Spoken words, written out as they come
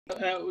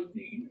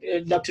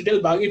Dr.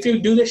 Dilbag, if you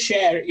do the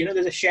share,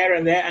 there's a share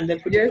in there, and then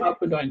put your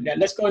PowerPoint on. Yeah,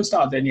 let's go and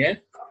start then, yeah?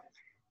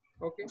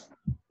 Okay.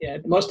 Yeah,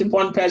 the most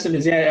important person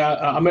is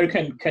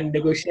American can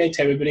negotiate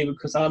everybody,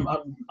 because I'm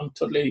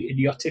totally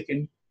idiotic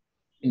in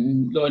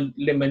low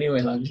limb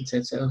anyway, like you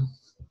said. So,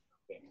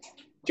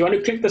 do you want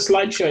to click the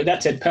slideshow?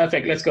 That's it.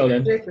 Perfect. Let's go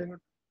then. Yes,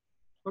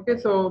 okay,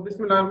 so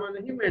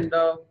Bismillahirrahmanirrahim, and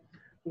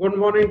good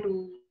morning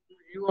to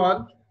you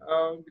all,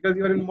 because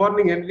you are in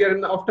morning and we are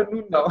in the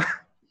afternoon now.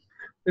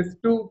 It's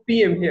 2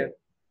 p.m. here.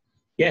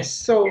 Yes.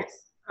 So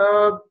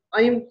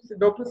I am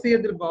Dr.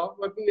 Syed Dilbag,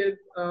 working as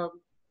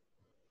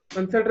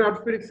consultant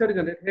orthopedic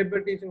surgeon at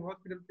Heber Teaching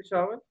Hospital,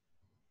 Peshawar.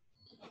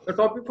 The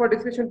topic for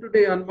discussion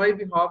today on my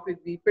behalf is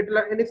the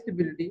patella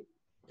instability,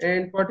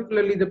 and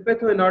particularly the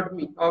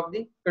pathoanatomy of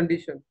the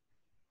condition.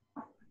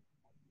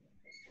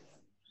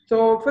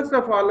 So first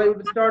of all, I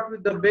would start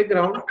with the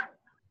background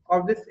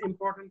of this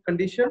important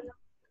condition.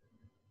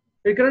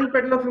 Recurrent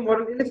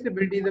patellofemoral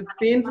instability is a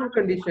painful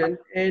condition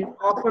and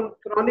often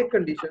chronic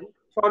condition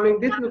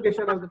following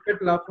dislocation of the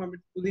patella from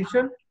its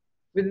position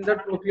within the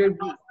trochlear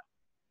groove.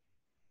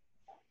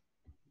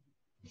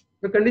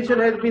 The condition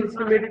has been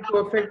estimated to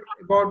affect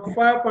about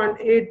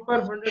 5.8 per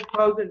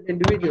 100,000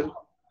 individuals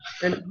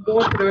and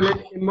more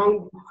prevalent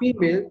among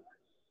females,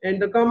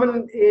 and the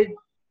common age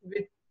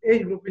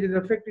group which is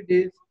affected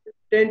is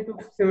 10 to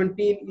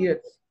 17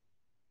 years.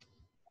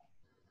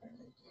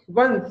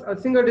 Once a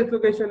single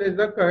dislocation has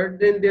occurred,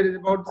 then there is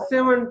about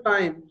 7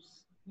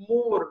 times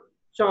more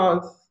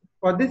chance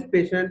for this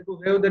patient to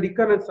have the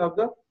recurrence of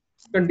the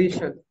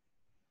condition.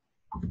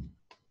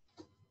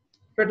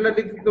 Patellar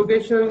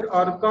dislocations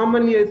are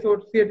commonly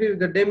associated with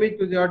the damage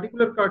to the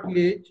articular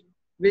cartilage,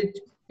 which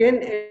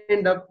can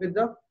end up with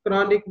the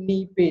chronic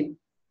knee pain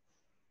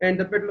and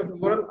the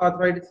patellofemoral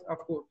arthritis, of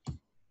course.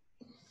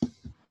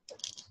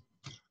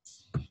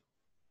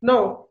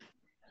 Now,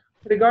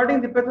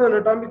 regarding the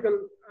pathoanatomy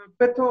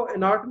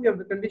of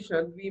the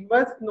condition, we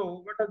must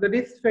know what are the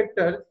risk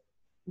factors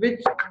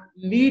which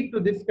lead to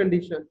this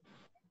condition.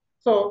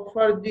 So,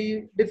 for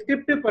the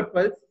descriptive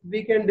purpose,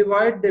 we can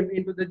divide them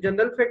into the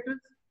general factors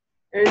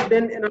and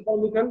then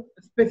anatomical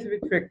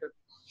specific factors.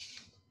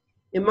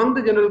 Among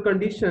the general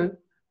conditions,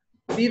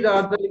 these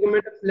are the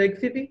ligamentous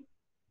laxity,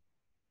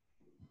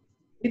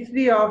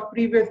 history of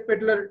previous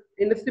patellar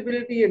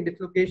instability and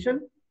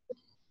dislocation,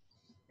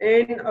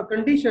 and a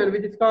condition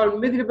which is called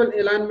miserable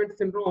alignment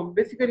syndrome.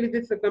 Basically,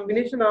 this is a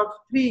combination of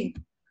 3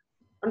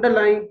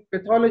 underlying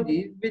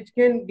pathologies which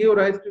can give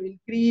rise to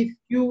increased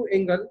Q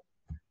angle,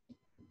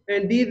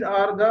 and these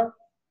are the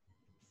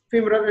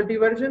femoral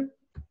anteversion,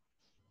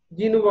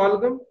 genu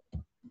valgum,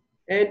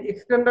 and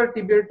external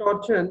tibial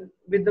torsion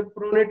with the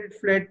pronated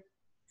flat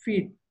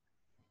feet.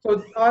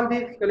 So all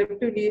these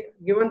collectively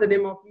given the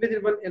name of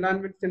miserable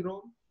alignment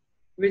syndrome,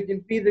 which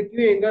increase the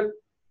Q angle,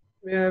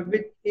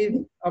 which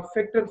is a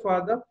factor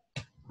for the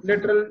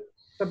lateral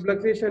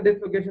subluxation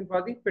dislocation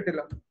for the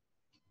patella.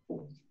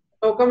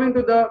 Now coming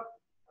to the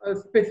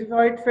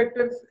specified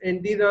factors,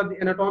 and these are the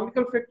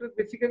anatomical factors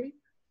basically.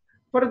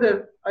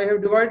 Further, I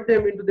have divided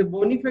them into the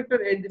bony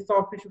factor and the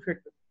soft tissue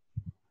factor.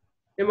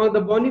 Among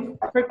the bony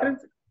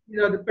factors,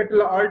 these are the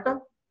patella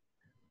alta,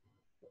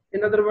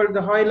 in other words,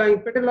 the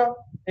high-lying patella,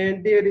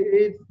 and there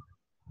is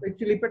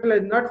actually patella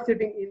is not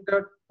sitting in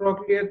the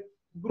trochlear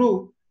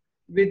groove,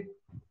 which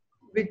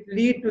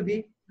lead to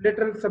the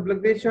lateral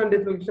subluxation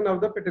dislocation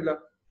of the patella.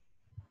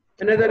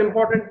 Another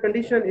important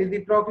condition is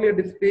the trochlear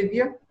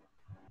dysplasia.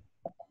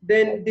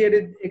 Then there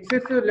is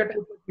excessive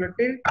lateral circular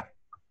tilt,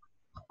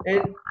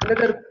 and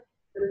another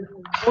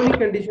bony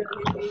condition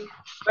is the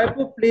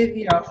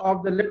hypoplasia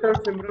of the lateral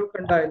femoral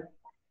condyle,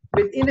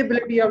 with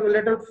inability of the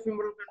lateral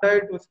femoral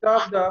condyle to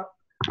stop the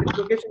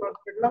dislocation of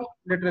patella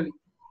laterally.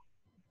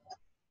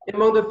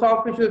 Among the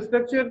soft tissue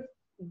structures,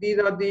 these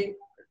are the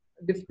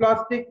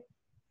dysplastic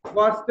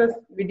vastus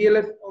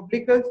medialis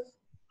obliquus,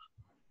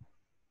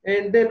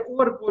 and then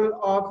overpull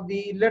of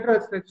the lateral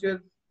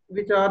structures,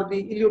 which are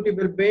the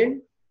iliotibial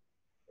band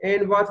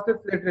and vastus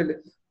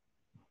lateralis.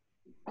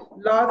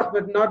 Last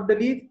but not the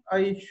least,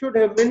 I should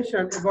have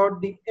mentioned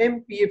about the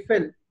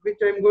MPFL, which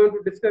I am going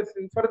to discuss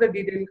in further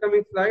detail in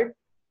coming slide.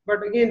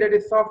 But again, that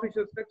is soft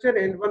tissue structure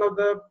and one of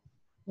the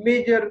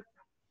major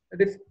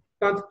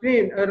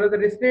constraint or rather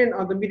restraint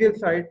on the medial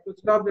side to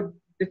stop the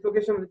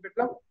dislocation of the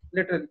patella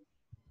laterally.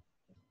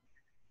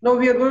 Now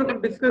we are going to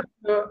discuss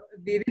the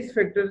risk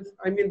factors,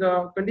 I mean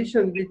the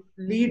conditions which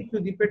lead to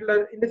the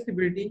patellar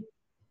instability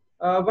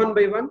one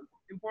by one.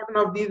 Important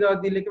of these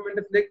are the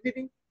ligamentous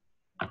laxity.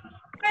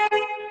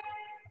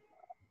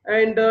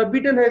 And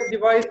Beaton has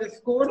devised a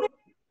score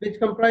which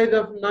comprises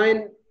of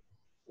 9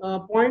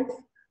 points.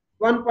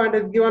 1 point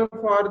is given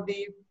for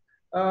the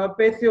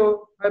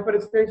patio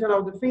hyperextension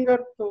of the finger.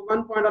 So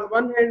 1 point on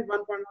one hand,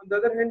 1 point on the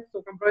other hand.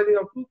 So comprising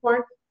of 2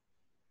 points.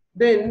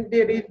 Then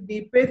there is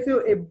the patio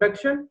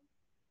abduction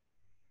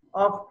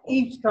of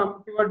each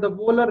thumb toward the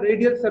volar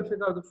radial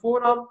surface of the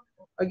forearm.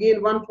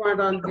 Again, 1 point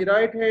on the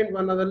right hand,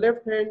 1 on the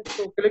left hand.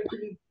 So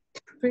collectively,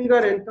 finger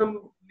and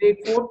thumb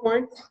make 4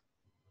 points.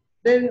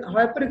 Then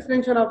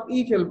hyperextension of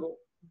each elbow.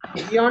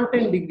 beyond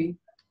 10 degree.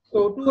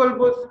 So 2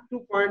 elbows,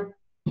 2 points,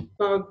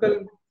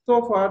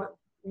 so far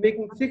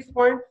making 6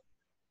 points.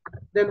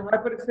 Then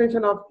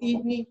hyperextension of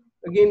each knee,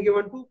 again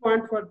given 2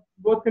 points for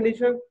both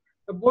conditions,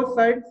 both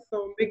sides,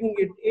 so making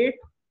it 8.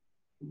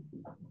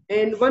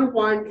 And 1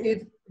 point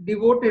is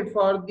devoted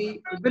for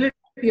the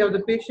ability of the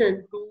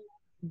patient to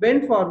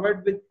bend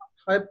forward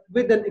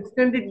with an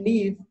extended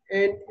knees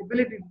and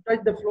ability to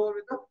touch the floor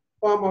with the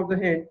palm of the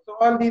hand. So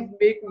all these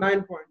make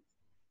 9 points.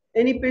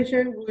 Any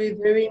patient who is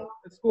having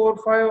a score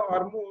 5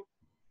 or more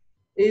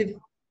is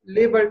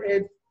labeled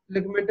as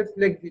ligamentous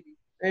laxity.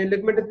 And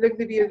ligamentous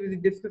laxity, as we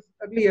discussed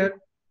earlier,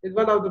 is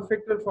one of the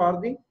factors for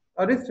the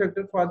risk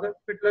factor for the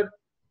patellar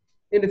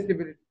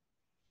instability.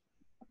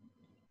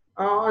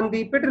 On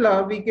the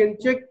patella, we can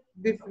check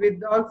this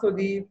with also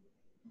the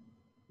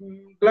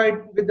glide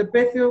with the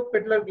passive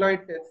patellar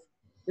glide test.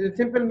 It's a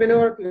simple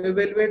maneuver to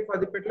evaluate for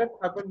the patellar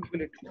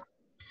hypermobility.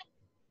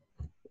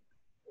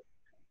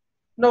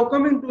 Now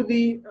coming to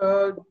the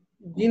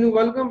genu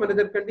valgum,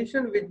 another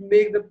condition which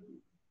makes the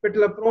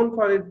patella prone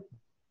for its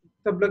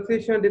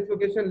subluxation,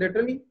 dislocation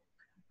laterally,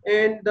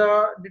 and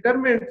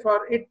determinant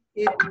for it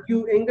is the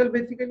Q angle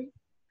basically.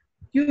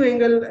 Q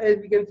angle, as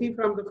we can see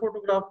from the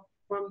photograph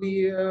from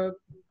the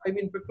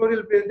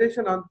pictorial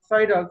presentation on the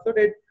side also,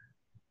 that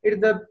it is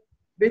the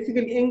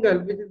basically angle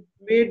which is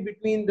made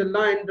between the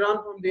line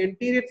drawn from the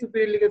anterior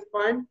superior ligament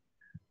spine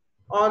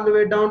all the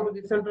way down to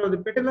the center of the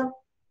patella,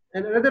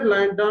 and another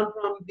line drawn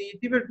from the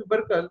tibial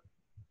tubercle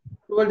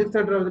towards the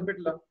center of the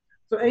patella.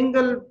 So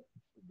angle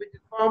which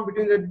is formed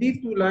between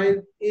these two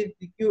lines is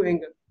the Q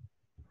angle.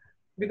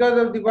 Because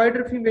of the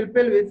wider female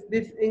pelvis,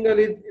 this angle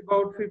is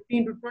about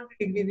 15 to 20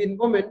 degrees in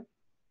women,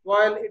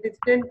 while it is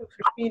 10 to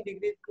 15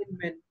 degrees in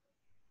men.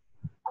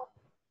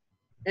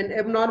 An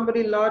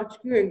abnormally large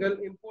Q angle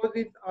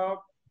imposes a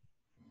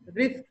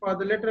risk for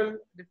the lateral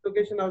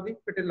dislocation of the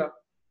patella.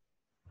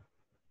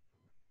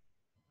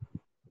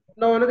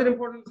 Now, another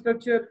important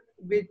structure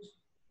which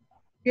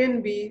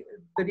can be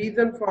the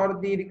reason for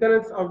the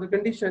recurrence of the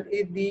condition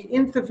is the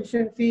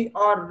insufficiency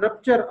or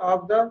rupture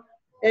of the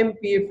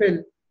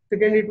MPFL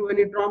secondary to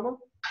any trauma.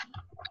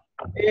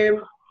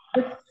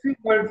 Just few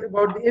words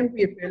about the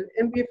MPFL.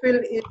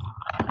 MPFL is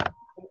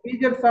a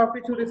major soft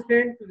tissue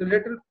restraint to the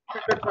lateral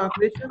patellar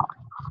translation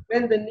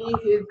when the knee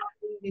is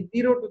in the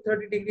 0 to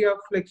 30 degree of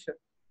flexion.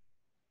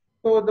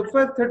 So the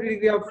first 30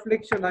 degree of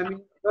flexion,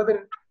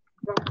 rather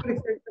from full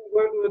extension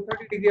going to the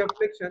 30 degree of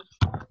flexion,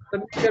 the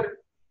major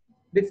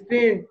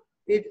restraint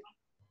is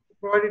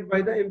provided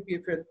by the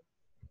MPFL.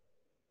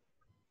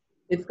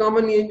 It's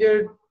commonly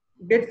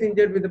gets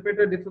injured with the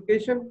patellar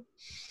dislocation,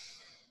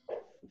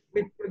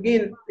 which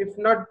again, if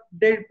not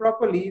dealt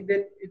properly,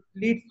 then it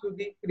leads to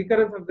the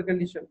recurrence of the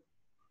condition.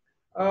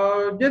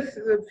 Just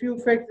a few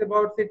facts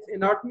about its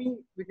anatomy,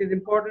 which is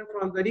important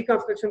from the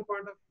reconstruction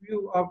point of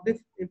view of this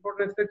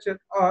important structure,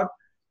 are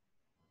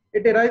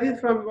it arises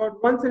from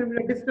about 1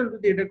 centimeter distal to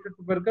the adductor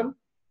tubercle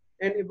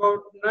and about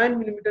 9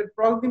 millimeter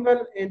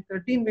proximal and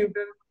 13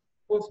 millimeter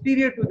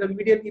posterior to the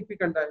medial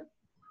epicondyle,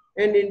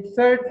 and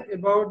inserts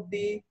about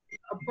the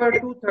upper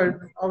 2/3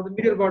 of the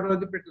medial border of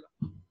the patella.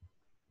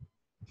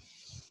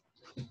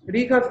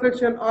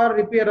 Reconstruction or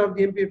repair of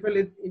the MPFL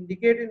is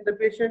indicated in the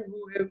patient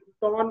who have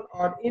torn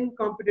or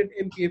incompetent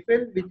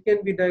MPFL, which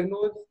can be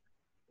diagnosed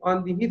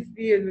on the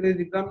history as well as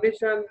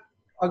examination,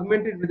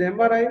 augmented with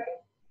MRI.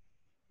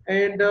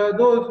 And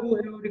those who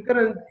have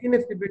recurrent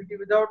instability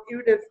without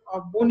evidence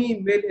of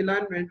bony male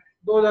alignment,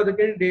 those are the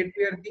candidates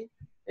where the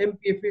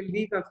MPFL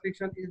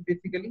reconstruction is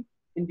basically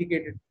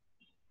indicated.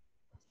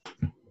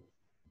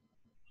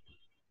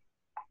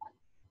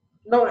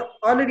 Now,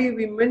 already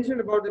we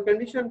mentioned about the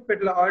condition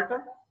patella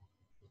alta.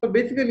 So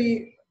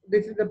basically,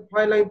 this is the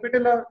high-lying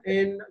patella,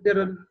 and there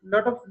are a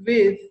lot of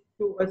ways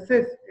to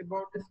assess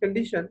about this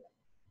condition.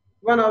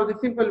 One of the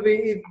simple way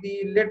is the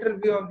lateral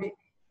view of the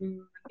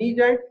knee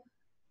joint,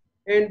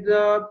 and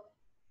the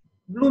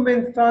blue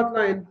main start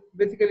line,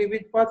 basically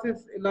which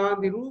passes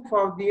along the roof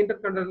of the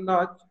intercondylar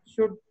notch,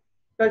 should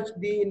touch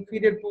the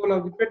inferior pole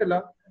of the patella.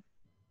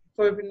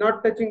 So if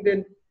not touching,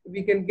 then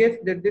we can guess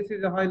that this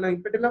is a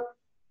high-lying patella.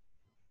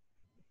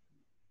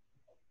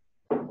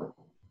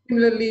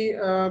 Similarly,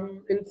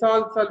 in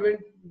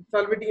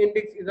solvity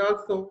index is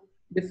also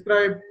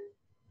described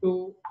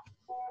to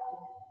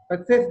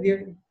assess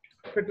the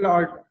patella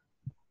alta.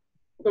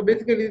 So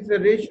basically, it's a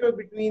ratio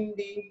between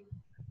the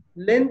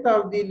length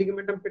of the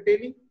ligamentum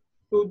patelli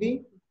to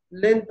the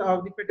length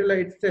of the patella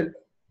itself,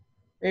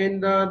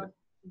 and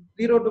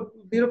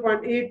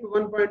 0.8 to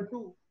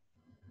 1.2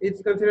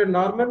 is considered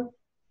normal,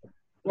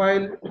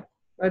 while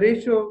a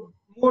ratio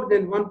more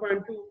than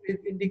 1.2 is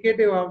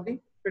indicative of the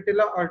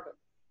patella alta.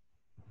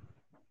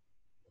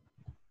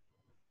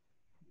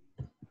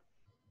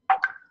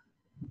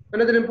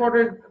 Another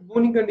important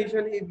bony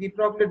condition is the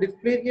trochlear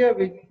dysplasia,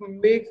 which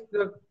makes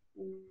the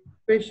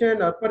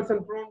patient or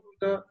person prone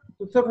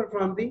to suffer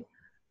from the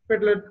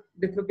patellar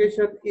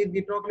dislocation is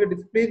the trochlear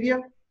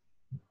dysplasia.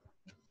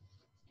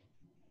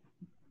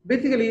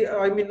 Basically,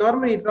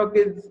 normally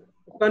trochlea is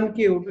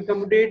concave to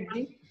accommodate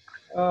the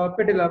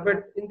patella.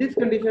 But in this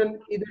condition,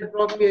 either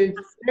trochlea is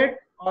flat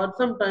or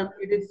sometimes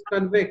it is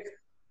convex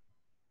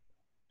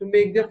to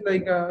make just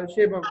like a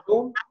shape of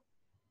dome.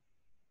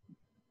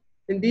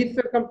 In these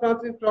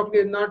circumstances,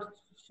 trochlea is not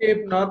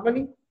shaped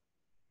normally,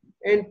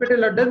 and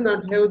patella does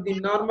not have the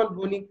normal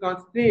bony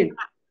constraint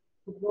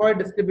to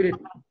provide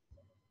stability.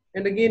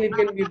 And again, it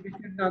can be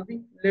appreciated on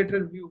the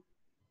lateral view.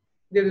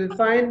 There is a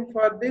sign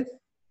for this,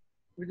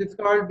 which is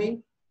called the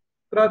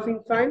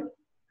crossing sign.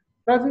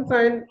 Crossing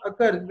sign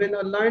occurs when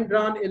a line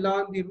drawn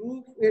along the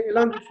roof,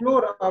 along the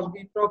floor of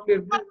the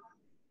trochlear groove,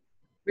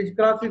 which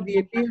crosses the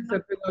anterior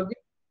surface of the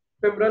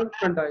femoral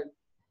condyle.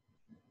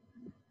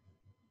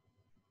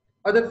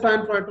 Other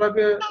signs for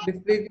trochlear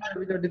dysplasia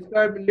which are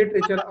described in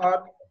literature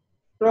are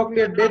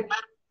trochlear depth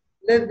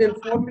less than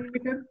 4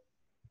 millimeters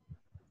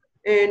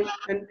and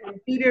an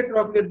anterior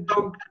trochlear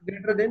bump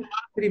greater than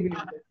 3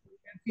 millimeters. You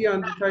can see on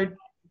the side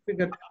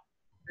figure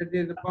that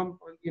there is a bump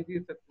on the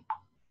anterior surface.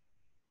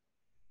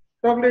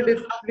 Trochlear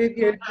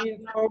dysplasia has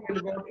been found in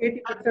about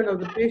 80% of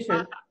the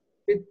patients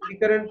with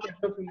recurrent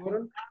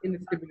temporofelmoral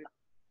instability.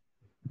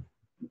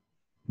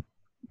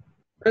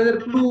 Another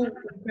clue in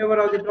favor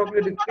of the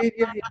trochlear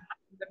dysplasia is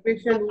the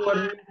patient who are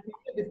having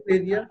severe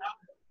dysplasia,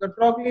 the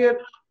trochlear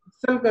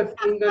sulcus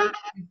angle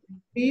is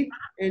increased,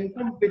 and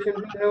some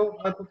patients will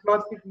have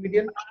hypoplastic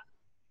medial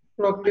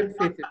trochlear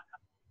facet.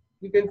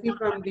 You can see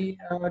from the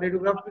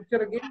radiograph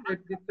picture again that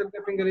this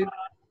sulcus angle is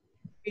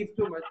increased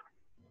too much.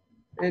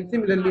 And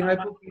similarly,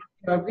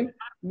 hypoplasia of the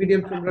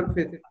medial femoral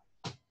facet,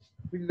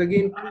 which is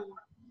again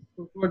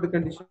clue toward the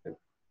condition.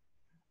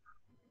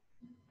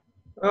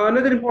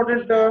 Another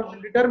important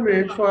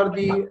determinant for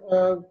the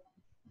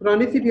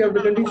chronicity of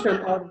the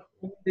condition or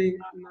the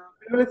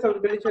prevalence of the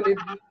condition is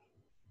the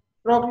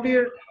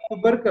trochlear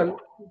tubercle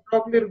to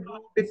trochlear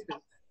groove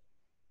distance.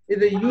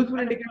 Is a useful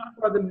indicator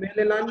for the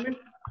malalignment,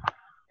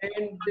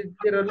 and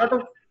there are a lot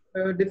of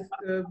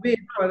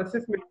ways for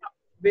assessment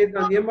based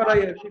on the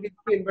MRI or CT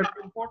scan. But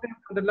important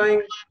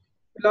underlying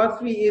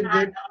philosophy is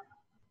that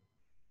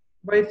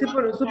by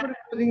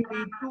superimposing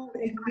the two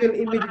axial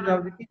images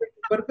of the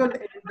tubercle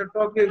and the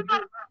trochlear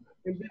groove,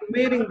 and then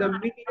measuring the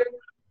medial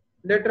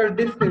lateral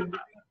distance between the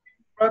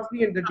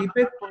crossley and the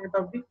deepest point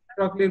of the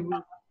trochlear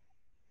groove.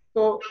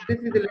 So this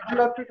is the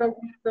lateral aspect of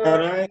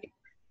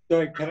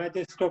this. Can I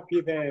just stop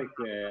you there?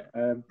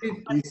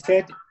 You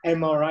said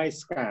MRI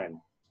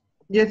scan.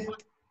 Yes.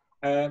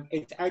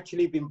 It's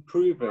actually been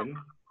proven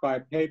by a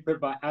paper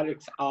by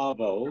Alex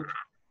Arvold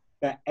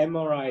that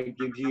MRI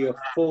gives you a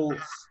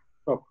false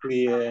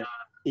trochlear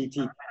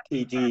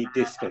TG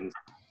distance.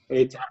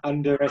 It's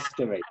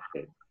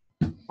underestimated.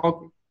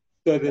 Okay.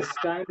 So the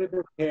standard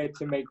of care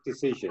to make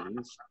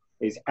decisions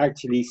is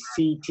actually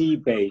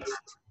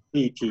CT-based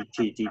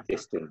TG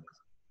distance.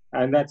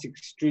 And that's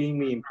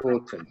extremely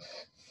important.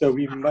 So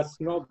we must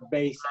not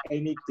base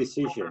any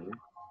decision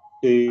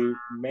to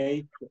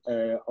make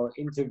or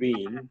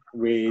intervene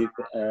with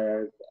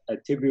a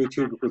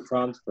tibiotubercle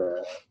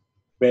transfer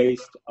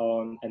based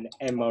on an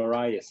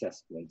MRI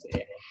assessment.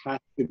 It has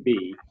to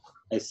be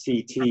a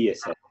CT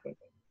assessment.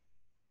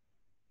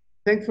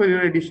 Thanks for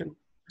your addition.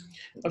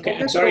 Okay,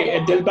 I'm sorry,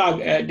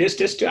 Dilbag,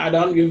 just to add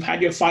on, you've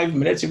had your 5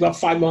 minutes, you've got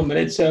 5 more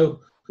minutes, so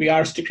we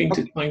are sticking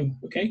to time,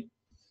 okay?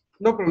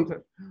 No problem,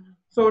 sir.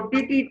 So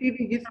TT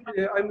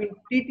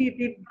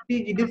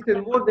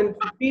distance more than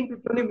 15 to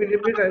 20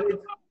 millimeters is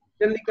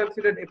generally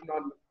considered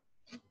abnormal.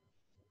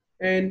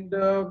 And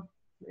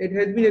it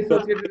has been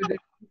associated with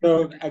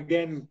So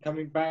again,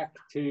 coming back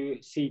to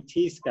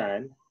CT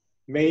scan,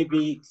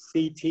 maybe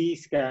CT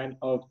scan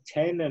of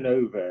 10 and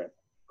over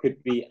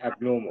could be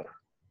abnormal.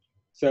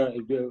 So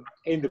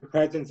in the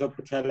presence of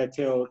patella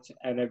tilt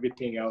and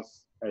everything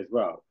else as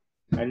well.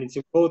 And it's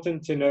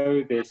important to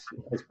know this,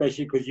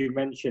 especially because you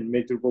mentioned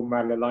miserable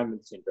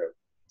malalignment syndrome.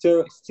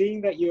 So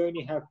seeing that you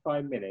only have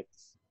 5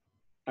 minutes,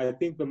 I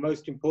think the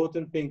most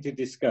important thing to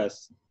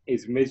discuss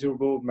is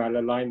miserable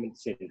malalignment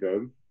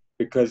syndrome,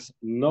 because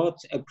not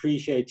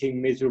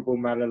appreciating miserable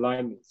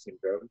malalignment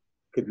syndrome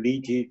could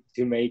lead you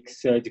to make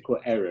surgical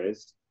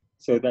errors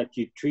so that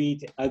you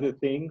treat other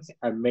things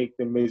and make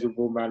the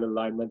miserable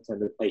malalignment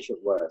and the patient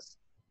worse.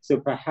 So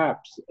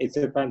perhaps it's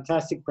a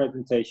fantastic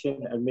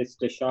presentation, and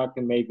Mr. Shah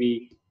can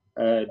maybe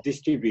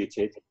distribute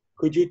it.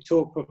 Could you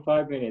talk for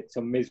 5 minutes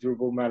on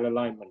miserable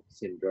malalignment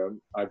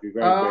syndrome? I'd be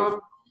very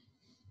grateful.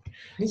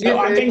 So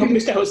I think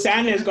Mr.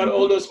 Hussain has got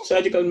all those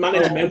surgical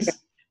managements.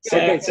 So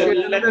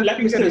let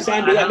Mr.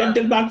 Hussain do that. Let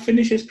Dilbag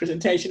finish his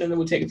presentation, and then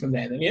we'll take it from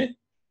there. Then, yeah.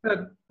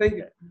 Thank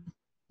you.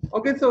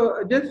 Okay,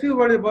 so just few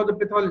words about the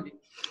pathology.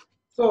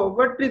 So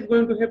what is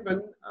going to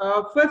happen?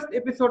 First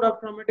episode of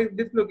traumatic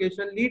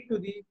dislocation lead to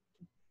the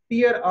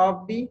tear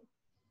of the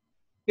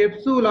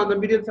capsule on the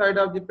medial side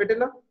of the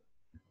patella.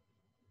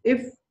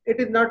 If it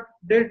is not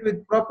dealt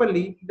with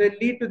properly, then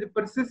lead to the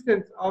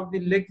persistence of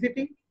the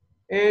laxity,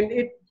 and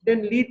it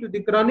then lead to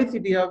the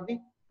chronicity of the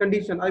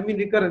condition, I mean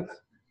recurrence,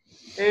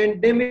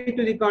 and damage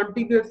to the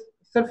contiguous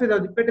surface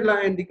of the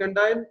patella and the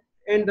condyle,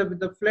 end up with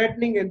the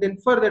flattening and then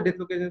further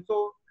dislocation.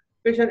 So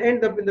patient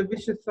ends up in the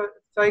vicious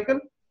cycle,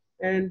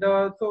 and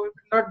so if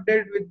not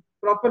dealt with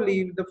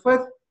properly, the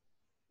first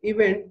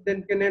event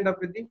then can end up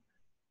with the,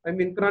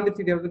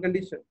 chronicity of the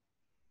condition.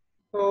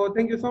 So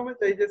thank you so much.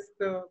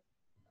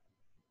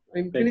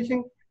 I'm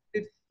finishing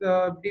this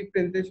brief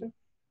presentation.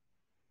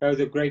 That was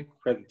a great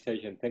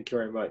presentation. Thank you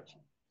very much.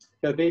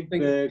 So I think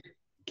the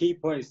key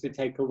points to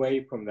take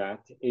away from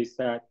that is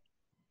that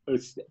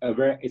it's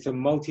a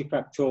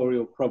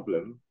multifactorial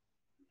problem,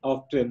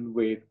 often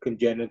with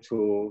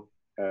congenital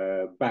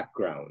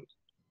background.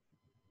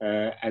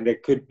 And there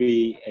could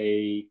be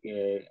a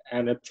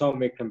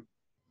anatomic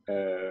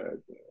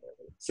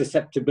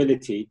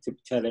susceptibility to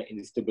patella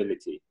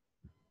instability.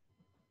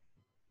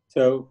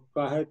 So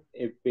Fahad,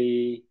 it'd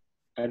be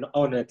an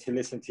honor to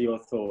listen to your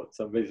thoughts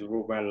on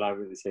visible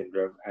malalignment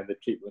syndrome and the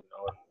treatment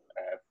on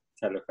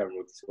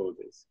patellofemoral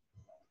disorders.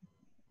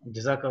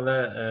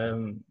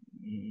 Jazakallah,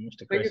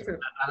 Mr. Chris.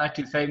 I'd like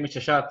to say,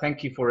 Mr. Shah,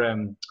 thank you for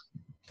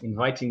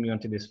inviting me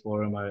onto this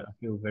forum. I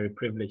feel very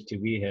privileged to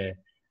be here,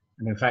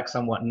 and in fact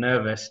somewhat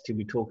nervous to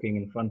be talking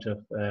in front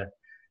of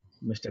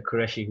Mr.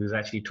 Qureshi, who's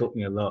actually taught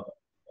me a lot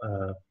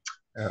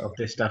of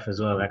this stuff as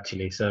well,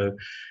 actually. So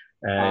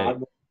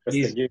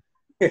please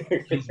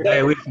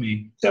bear with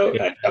me. So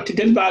Dr.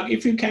 Dilbag,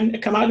 if you can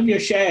come out of your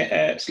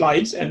share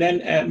slides, and then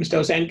Mr.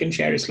 Hussain can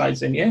share his slides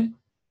then, yeah?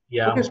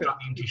 Yeah, I'm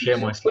struggling to share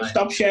my slides.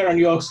 Stop share on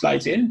your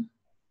slides, yeah?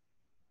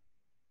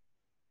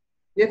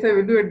 Yes, I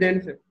will do it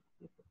then, sir.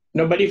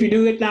 No, but if you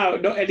do it now,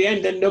 at the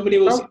end, then nobody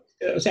will see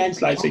Hussain's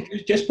slides. So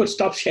just put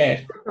stop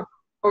share.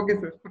 Okay,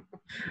 sir.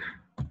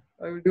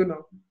 I will do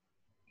now.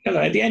 No,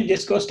 at the end,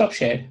 just go stop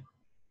share.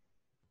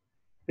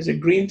 There's a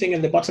green thing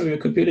at the bottom of your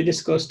computer,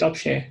 just go stop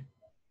share.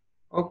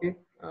 Okay.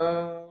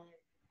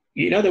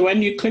 You know that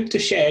when you click to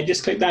share,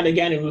 just click that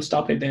again and we'll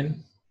stop it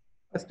then.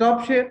 A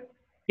stop share?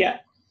 Yeah.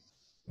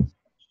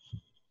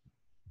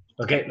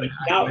 Okay.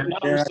 Now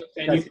yeah,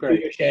 you can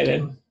do your share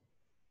then.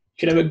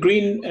 Should have a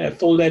green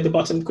folder at the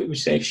bottom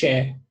which says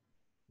share.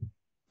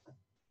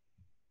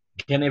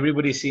 Can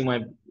everybody see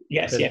my?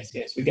 Yes,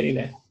 we're getting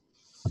there.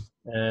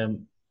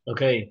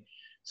 Okay.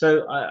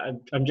 So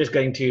I'm just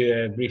going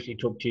to briefly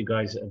talk to you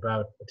guys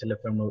about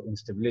patellofemoral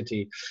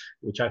instability,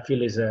 which I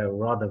feel is a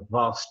rather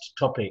vast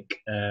topic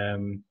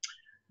and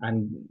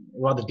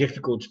rather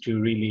difficult to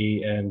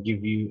really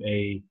give you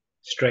a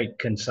straight,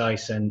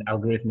 concise and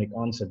algorithmic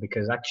answer,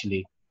 because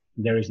actually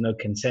there is no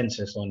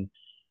consensus on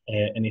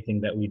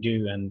anything that we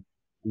do, and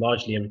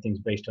largely everything's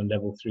based on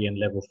level 3 and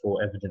level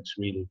 4 evidence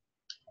really.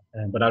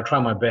 But I'll try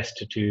my best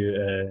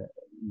to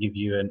give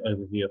you an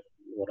overview of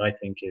what I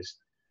think is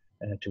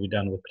to be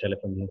done with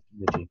patellofemoral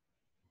instability.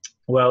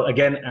 Well,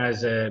 again,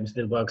 as Mr.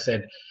 Dilbag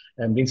said,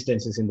 the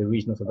incidence is in the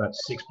region of about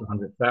 6 per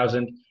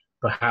 100,000,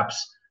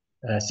 perhaps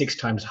 6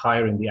 times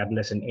higher in the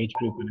adolescent age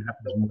group, and it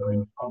happens more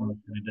in females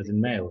than it does in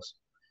males.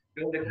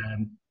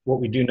 What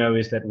we do know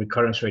is that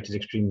recurrence rate is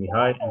extremely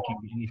high and can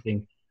be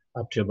anything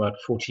up to about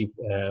 44%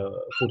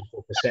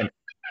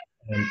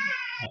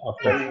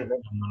 after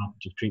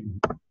non-operative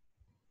treatment.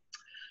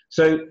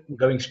 So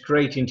going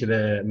straight into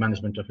the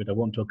management of it, I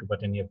won't talk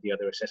about any of the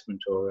other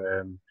assessment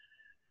or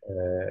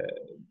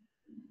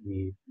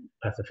the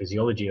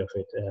pathophysiology of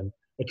it.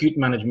 Acute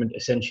management,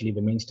 essentially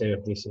the mainstay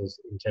of this is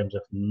in terms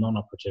of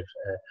non-operative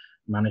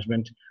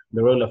management.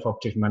 The role of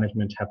operative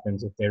management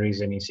happens if there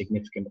is any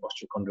significant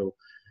osteochondral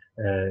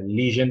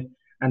lesion,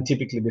 and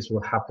typically this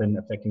will happen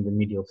affecting the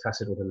medial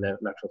facet or the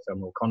lateral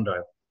femoral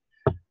condyle.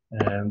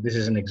 This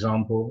is an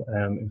example.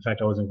 In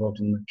fact, I was involved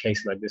in a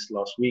case like this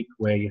last week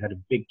where you had a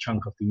big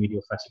chunk of the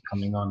medial facet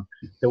coming on.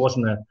 There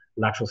wasn't a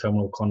lateral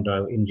femoral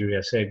condyle injury,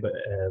 I say, but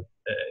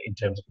in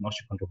terms of an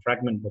osteochondral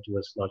fragment, but it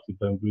was largely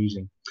bone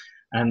bruising.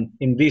 And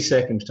in these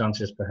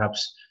circumstances,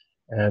 perhaps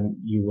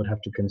you would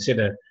have to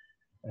consider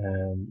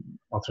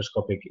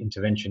arthroscopic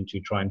intervention to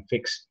try and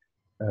fix,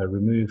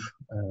 remove,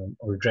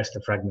 or address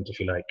the fragment, if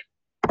you like.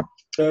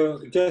 So,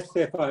 just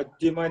do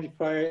you mind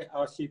if I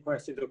ask you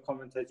questions or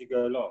comments as you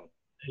go along?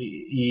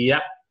 Yeah.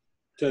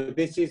 So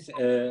this is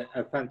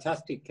a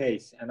fantastic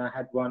case, and I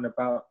had one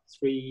about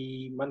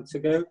 3 months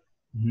ago.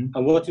 Mm-hmm.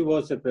 And what it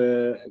was,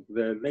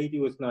 the lady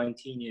was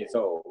 19 years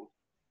old,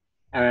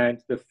 and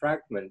the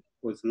fragment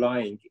was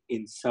lying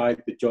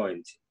inside the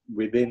joint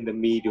within the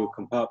medial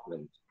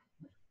compartment.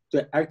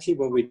 So actually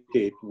what we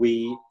did,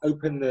 we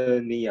opened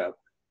the knee up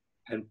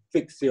and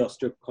fixed the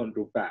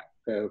osteochondral back,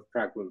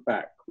 fragment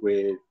back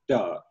with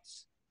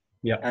darts.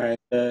 Yeah.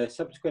 And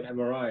subsequent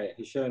MRI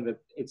has shown that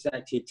it's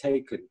actually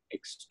taken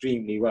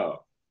extremely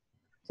well.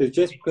 So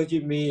just because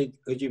you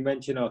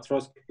mentioned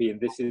arthroscopy, and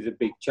this is a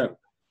big chunk,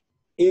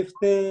 if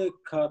the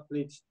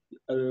cartilage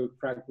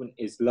fragment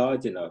is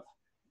large enough,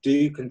 do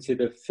you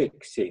consider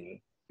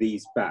fixing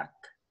these back?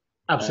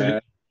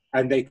 Absolutely.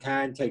 And they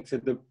can take, so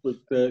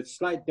the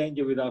slight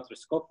danger with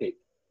arthroscopic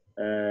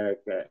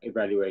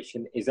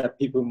evaluation is that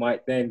people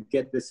might then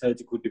get the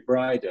surgical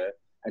debrider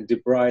and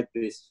debride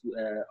this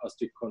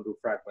osteochondral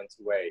fragments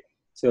away.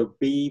 So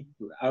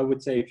I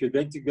would say if you're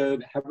going to go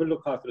have a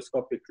look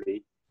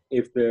arthroscopically,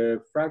 if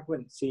the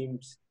fragment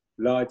seems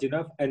large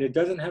enough, and it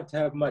doesn't have to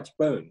have much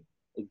bone,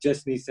 it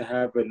just needs to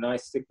have a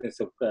nice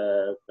thickness of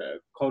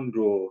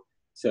chondral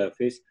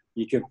surface,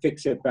 you can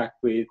fix it back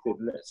with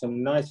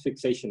some nice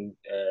fixation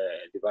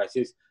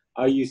devices.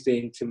 I use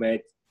the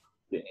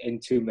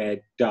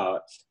Intumed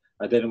darts.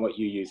 I don't know what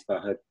you use,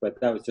 Fahad, but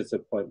that was just a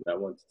point that I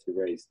wanted to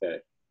raise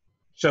there.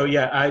 So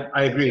yeah,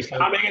 I agree. So,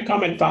 I'll make a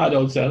comment, Fahad,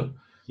 also.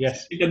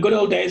 yes. In the good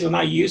old days when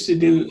I used to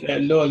do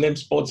lower limb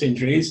sports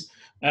injuries,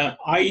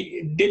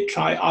 I did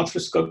try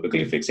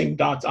arthroscopically fixing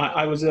darts.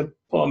 I was a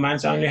poor man,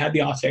 so I only had the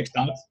RTX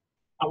darts.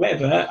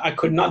 However, I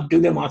could not do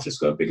them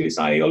arthroscopically,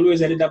 so I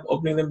always ended up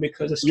opening them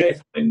because of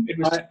stress. And it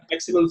was too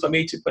flexible for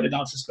me to put it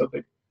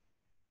arthroscopic.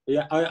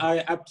 Yeah,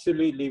 I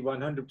absolutely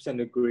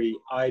 100% agree.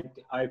 I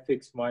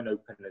fix mine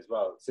open as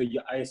well. So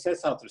I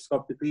assess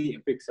arthroscopically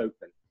and fix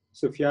open.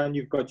 Sufyan,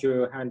 you've got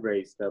your hand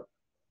raised up.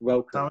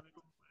 Welcome.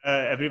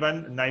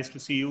 Everyone, nice to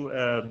see you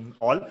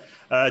all.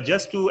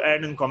 Just to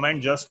add and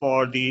comment, just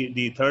for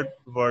the third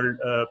world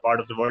part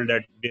of the world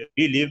that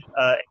we live,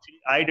 actually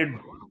I did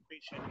one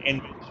patient in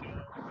which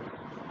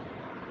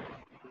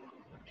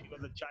she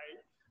was a child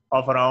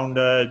of around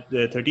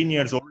 13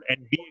 years old, and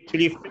we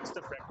actually fixed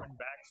the fragment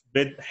back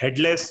with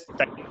headless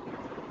technique.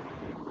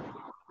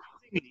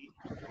 Amazingly,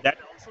 that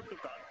also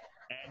took up,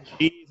 and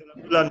she is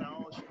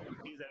now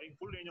she is having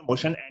full range of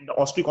motion, and the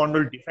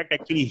osteochondral defect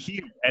actually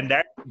healed, and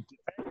that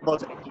defect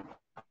was actually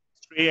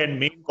stray and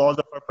main cause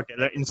of her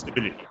patellar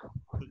instability.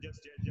 So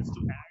just to add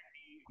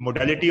the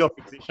modality of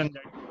fixation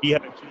that we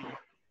have actually used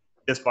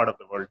in this part of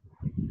the world.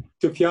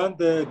 Sufyan,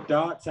 the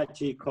darts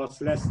actually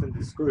cost less than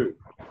the screw.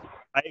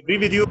 I agree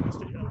with you,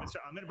 Mr.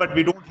 Amir, but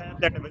we don't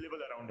have that available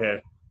around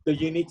here. So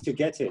you need to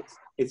get it.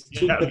 It's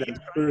cheaper than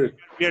screw.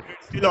 We are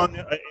still on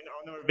our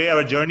way.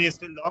 Our journey is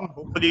still long.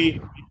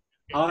 Hopefully,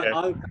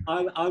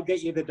 I'll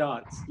get you the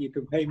darts. You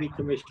can pay me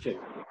commission.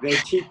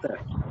 They're cheaper.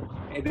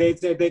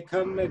 They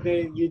come.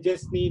 You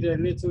just need a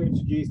little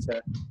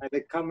introducer, and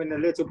they come in a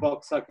little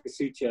box like a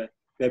suture.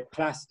 They're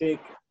plastic,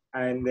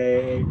 and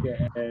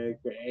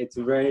it's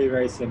very,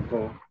 very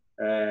simple.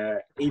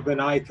 Even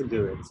I can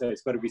do it, so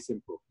it's got to be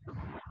simple.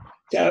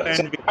 So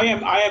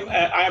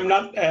I am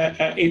not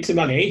into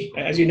money,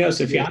 as you know,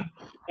 Sufyan.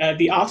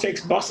 The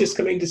RTX boss is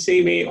coming to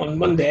see me on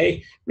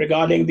Monday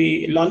regarding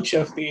the launch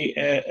of the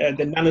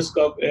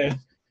nanoscope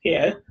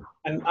here,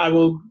 and I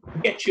will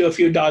get you a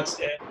few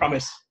darts,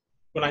 promise,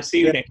 when I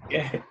see you next.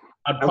 Yeah.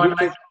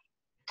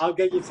 I'll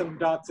get you some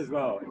darts as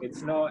well.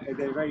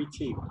 They're very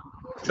cheap.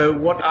 So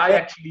what I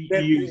actually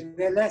use...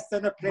 They're less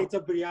than a plate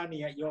of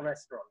biryani at your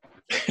restaurant.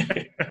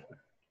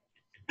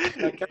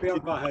 Carry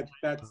on, Fahad.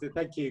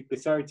 Thank you.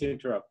 Sorry to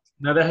interrupt.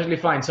 No, that's totally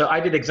fine. So I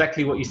did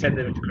exactly what you said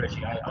there, Mr.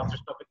 Qureshi. I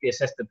arthroscopically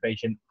assessed the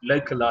patient,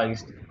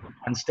 localized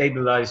and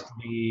stabilized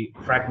the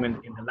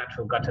fragment in the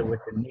lateral gutter with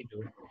the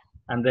needle,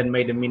 and then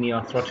made a mini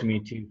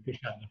arthrotomy to fish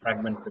out the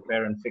fragment,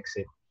 prepare and fix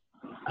it.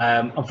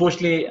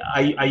 Unfortunately,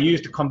 I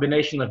used a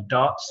combination of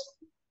darts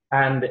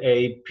and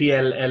a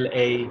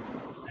PLLA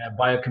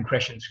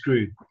biocompression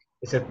screw.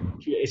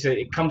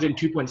 It comes in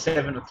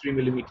 2.7 or 3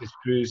 millimeter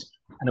screws,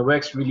 and it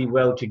works really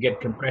well to get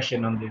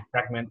compression on the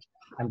fragment.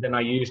 And then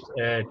I used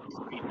 3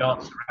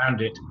 darts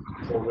around it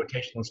for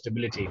rotational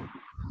stability.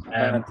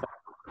 And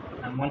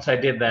once I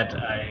did that,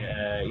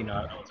 I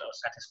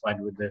was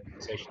satisfied with the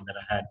fixation that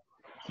I had.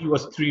 She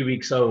was 3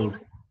 weeks old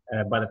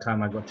by the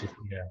time I got to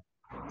see her.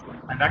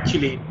 And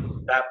actually,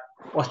 that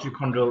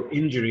osteochondral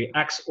injury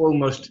acts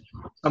almost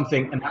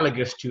something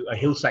analogous to a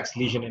Hill-Sachs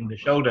lesion in the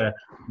shoulder,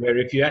 where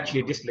if you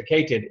actually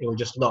dislocate it, it will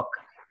just lock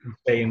and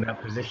stay in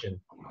that position.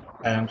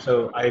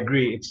 So I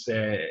agree, it's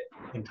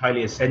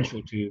entirely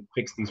essential to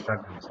fix these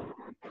fragments.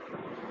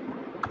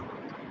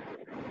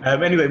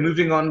 Anyway,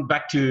 moving on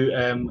back to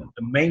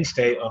the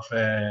mainstay of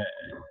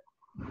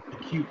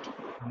acute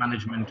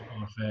management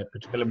of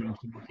patellofemoral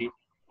instability.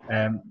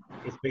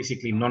 It's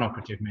basically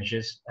non-operative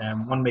measures.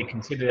 One may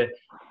consider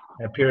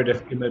a period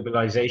of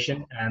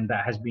immobilization, and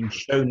that has been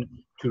shown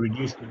to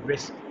reduce the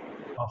risk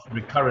of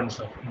recurrence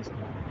of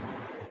instability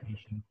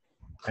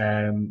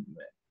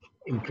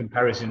in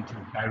comparison to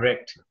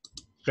direct,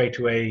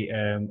 straightaway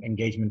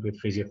engagement with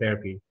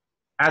physiotherapy.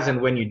 As and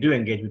when you do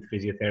engage with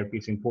physiotherapy,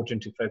 it's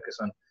important to focus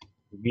on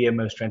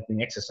VMO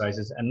strengthening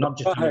exercises and not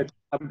just.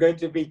 I'm going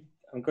to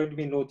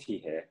be naughty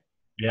here.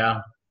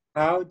 Yeah.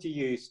 How do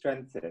you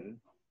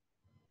strengthen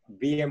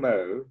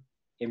VMO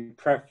in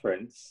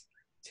preference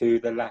to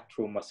the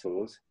lateral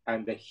muscles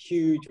and the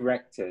huge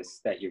rectus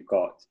that you've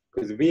got?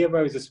 Because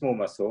VMO is a small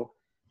muscle.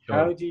 Sure.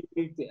 How do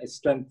you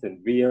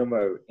strengthen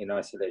VMO in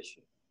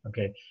isolation?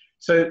 Okay,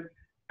 so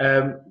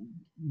the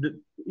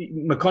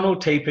McConnell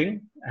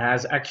taping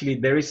has actually,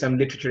 there is some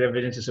literature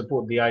evidence to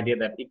support the idea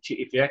that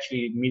if you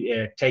actually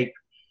tape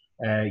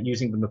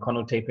using the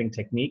McConnell taping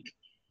technique,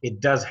 it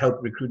does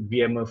help recruit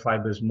VMO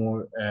fibers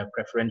more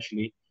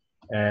preferentially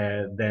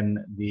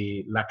than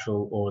the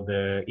lateral or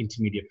the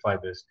intermediate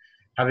fibers.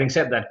 Having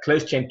said that,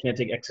 close chain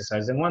kinetic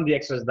exercise, and one of the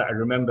exercises that I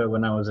remember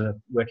when I was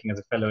working as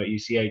a fellow at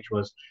UCH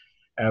was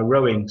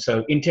rowing.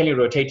 So internally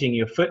rotating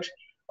your foot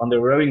on the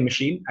rowing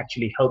machine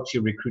actually helps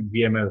you recruit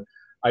VMO.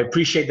 I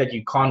appreciate that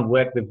you can't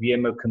work the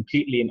VMO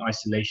completely in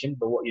isolation,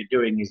 but what you're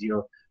doing is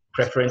you're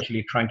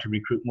preferentially trying to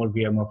recruit more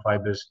VMO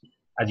fibers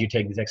as you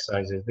take these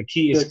exercises. The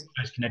key is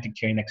those kinetic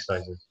chain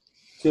exercises.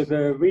 So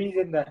the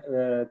reason that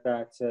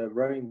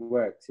rowing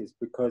works is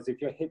because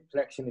if your hip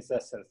flexion is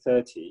less than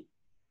 30,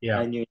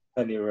 and you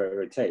internally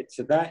rotate,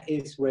 so that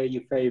is where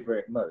you favor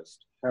it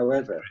most.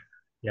 However,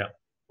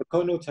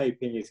 McConnell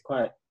taping is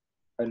quite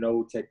an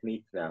old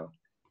technique now,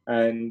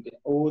 and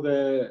all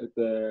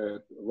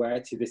well,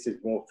 actually this is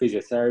more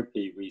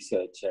physiotherapy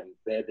research and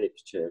their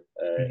literature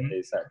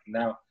is that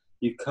now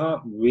you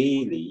can't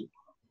really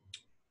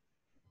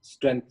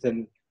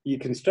strengthen. You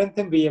can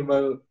strengthen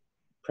VMO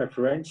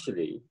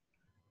preferentially,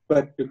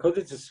 but because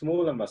it's a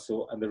smaller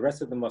muscle and the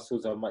rest of the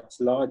muscles are much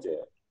larger,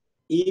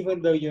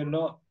 even though you're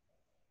not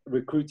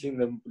recruiting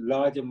the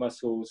larger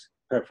muscles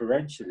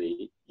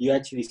preferentially, you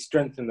actually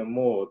strengthen them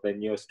more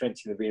than you're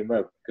strengthening the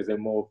VMO because there are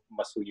more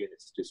muscle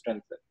units to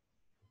strengthen.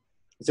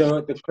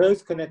 So the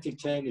closed kinetic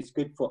chain is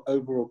good for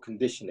overall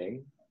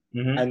conditioning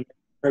and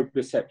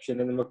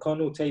proprioception, and the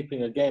McConnell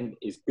taping again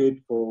is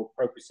good for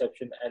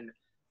proprioception and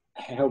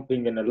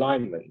helping in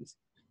alignment.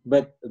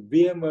 But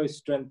VMO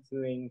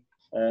strengthening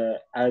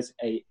as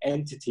a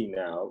entity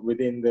now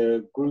within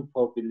the group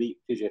of elite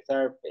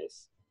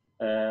physiotherapists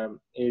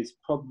is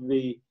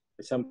probably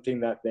something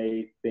that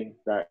they think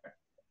that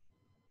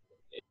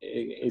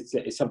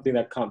it's something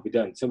that can't be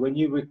done. So when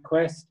you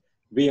request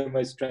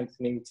VMO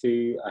strengthening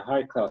to a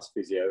high-class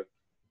physio,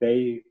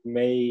 they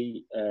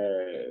may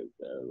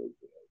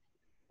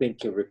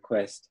think your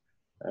request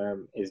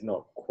is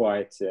not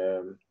quite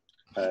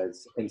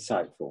as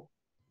insightful.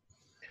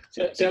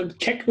 So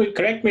correct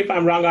me if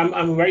I'm wrong.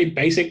 I'm very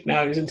basic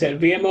now, isn't it?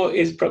 VMO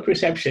is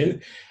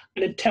proprioception,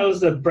 and it tells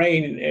the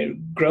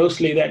brain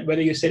grossly that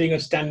whether you're sitting or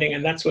standing,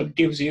 and that's what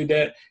gives you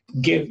the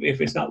give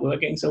if it's not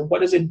working. So what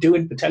does it do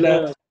in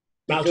patella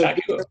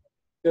maltraction?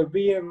 The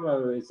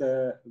VMO is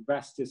a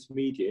vastus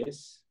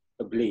medius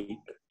oblique.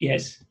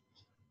 Yes.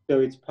 So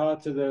it's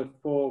part of the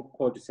four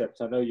quadriceps.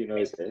 I know you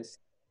know this,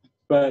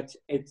 but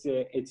it's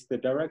the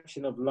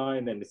direction of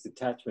line and its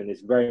attachment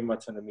is very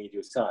much on the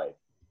medial side.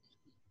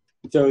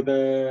 So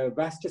the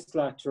vastus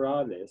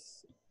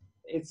lateralis,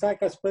 it's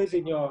like, I suppose,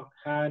 in your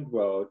hand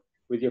world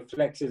with your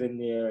flexors and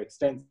your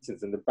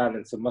extensors and the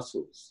balance of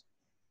muscles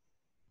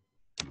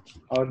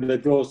on the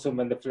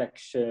dorsum and the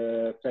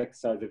flex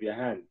side of your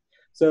hand.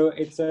 So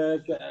it's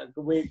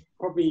we're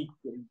probably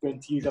going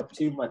to use up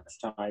too much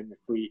time if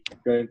we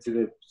go into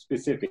the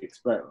specifics,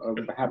 but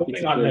I'm happy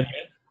to do it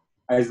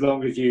as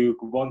long as you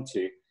want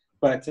to.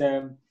 But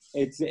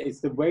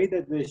it's the way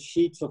that the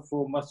sheets of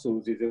four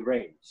muscles is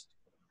arranged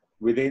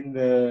within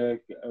the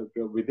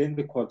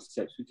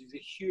quadriceps, which is a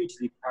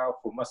hugely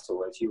powerful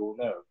muscle, as you all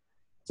know.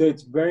 So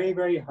it's very,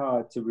 very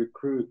hard to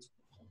recruit.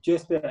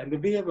 And the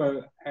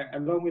VMO,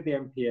 along with the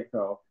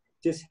MPFL,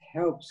 just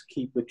helps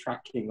keep the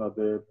tracking of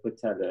the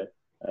patella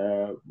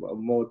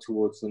more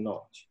towards the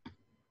notch.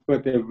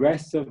 But the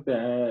rest of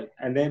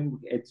and then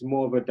it's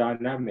more of a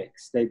dynamic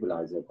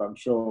stabilizer. But I'm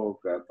sure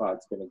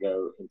Fahad's going to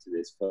go into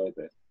this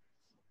further.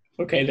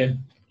 Okay,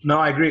 then. No,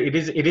 I agree.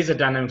 It is a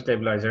dynamic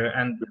stabilizer,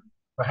 and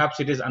perhaps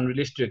it is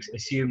unrealistic to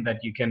assume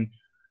that you can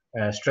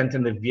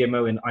strengthen the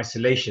VMO in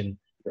isolation.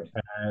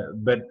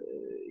 But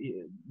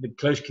the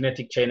closed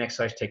kinetic chain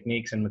exercise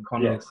techniques and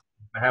McConnell,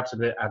 perhaps a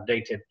bit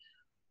outdated.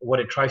 What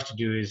it tries to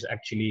do is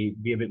actually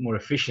be a bit more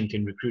efficient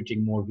in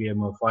recruiting more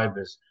VMO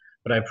fibers.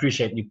 But I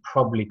appreciate you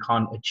probably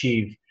can't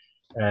achieve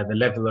the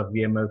level of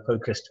VMO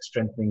focused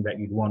strengthening that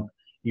you'd want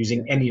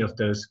using any of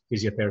those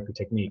physiotherapy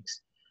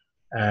techniques.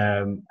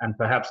 And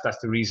perhaps that's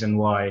the reason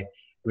why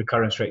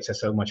recurrence rates are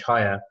so much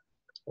higher,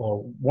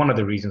 or one of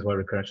the reasons why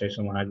recurrence rates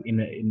are so high,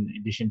 in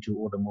addition to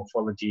all the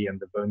morphology and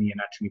the bony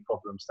anatomy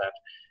problems that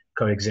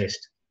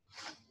coexist.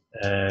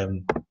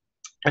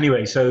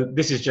 Anyway, so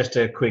this is just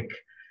a quick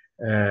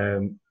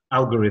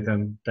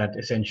algorithm that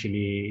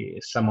essentially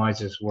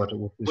summarizes what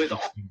we're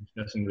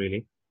discussing,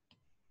 really.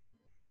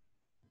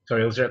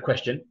 Sorry, was there a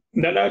question?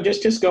 No,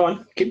 just go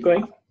on. Keep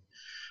going.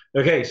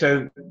 Okay,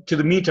 so to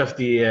the meat of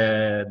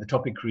the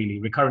topic,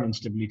 really, recurrent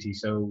instability.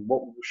 So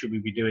what should we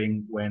be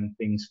doing when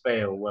things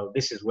fail? Well,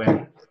 this is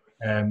when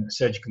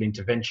surgical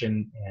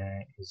intervention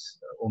is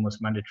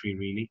almost mandatory,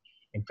 really,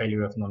 in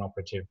failure of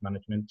non-operative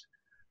management.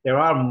 There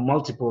are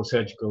multiple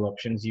surgical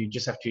options. You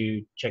just have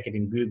to check it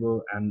in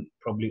Google, and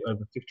probably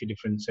over 50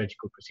 different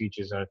surgical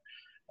procedures are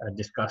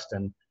discussed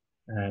and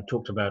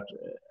talked about.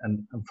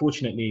 And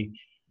unfortunately,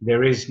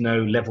 there is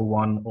no level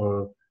one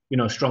or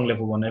strong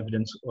level one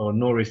evidence, or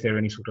nor is there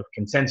any sort of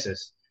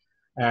consensus.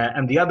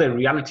 And the other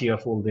reality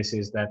of all this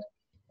is that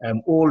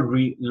all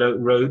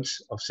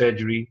roads of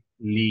surgery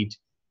lead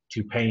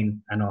to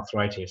pain and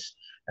arthritis.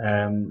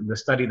 The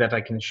study that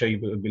I can show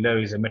you below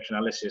is a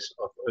meta-analysis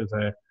of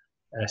over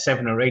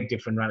 7 or 8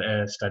 different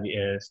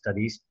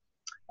studies,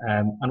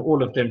 and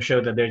all of them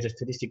show that there's a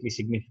statistically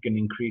significant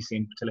increase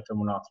in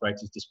patellofemoral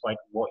arthritis despite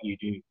what you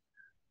do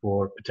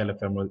for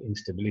patellofemoral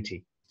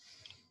instability.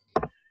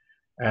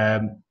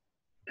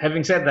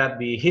 Having said that,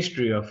 the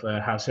history of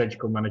how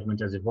surgical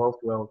management has evolved,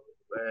 well,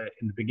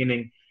 in the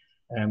beginning,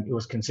 it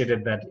was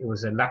considered that it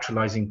was a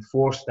lateralizing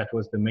force that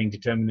was the main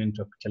determinant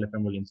of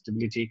patellofemoral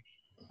instability,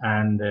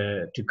 And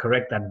to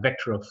correct that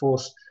vector of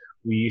force,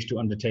 we used to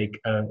undertake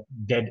a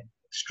dead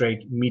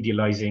straight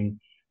medializing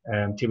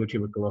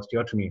tibiotubercle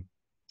osteotomy.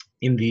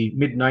 In the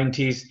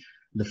mid-90s,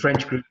 the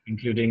French group,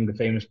 including the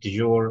famous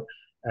Dijon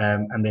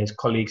and his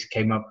colleagues,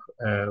 came up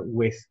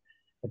with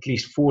at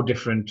least 4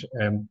 different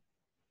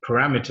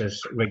parameters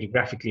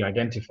radiographically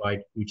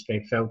identified, which they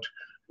felt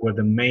were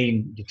the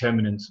main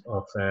determinants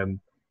of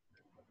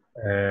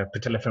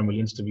patellofemoral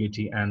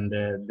instability, and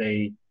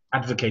they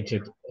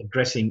advocated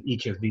addressing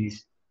each of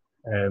these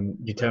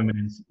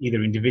determinants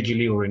either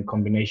individually or in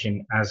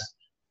combination as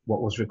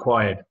what was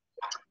required.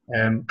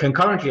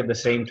 Concurrently, at the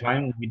same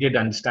time, we did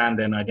understand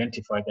and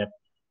identify that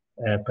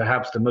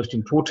perhaps the most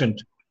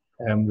important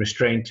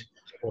restraint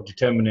or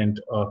determinant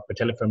of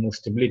patellofemoral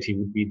stability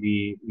would be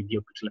the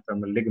medial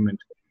patellofemoral ligament,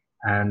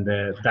 and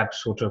that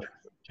sort of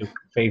took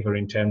favor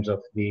in terms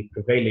of the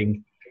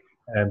prevailing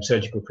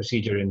surgical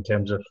procedure in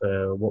terms of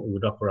what we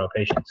would offer our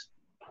patients.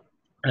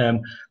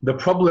 The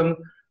problem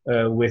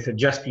with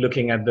just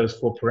looking at those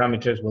 4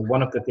 parameters, well,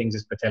 one of the things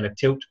is patella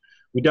tilt.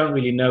 We don't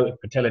really know if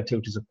patella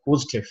tilt is a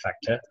causative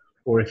factor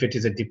or if it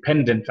is a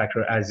dependent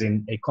factor, as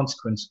in a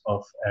consequence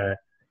of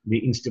the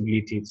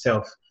instability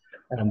itself.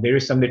 There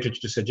is some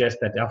literature to suggest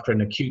that after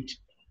an acute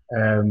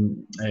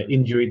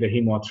injury, the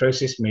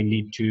hemoarthrosis may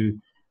lead to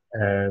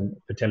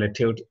patella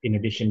tilt in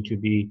addition to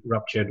the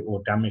ruptured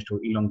or damaged or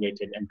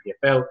elongated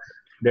MPFL.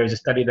 There is a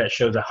study that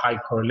shows a high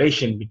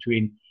correlation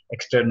between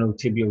external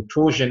tibial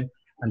torsion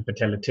and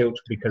patella tilt,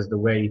 because the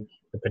way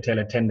the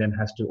patella tendon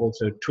has to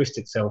also twist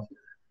itself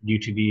due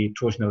to the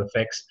torsional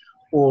effects,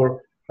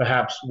 or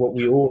perhaps what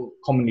we all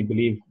commonly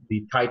believe,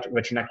 the tight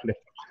retinacular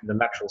to the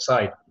lateral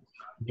side.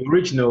 The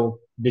original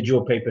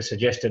Dijon paper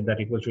suggested that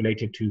it was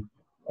related to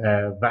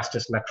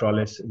vastus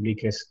lateralis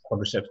obliquus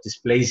quadriceps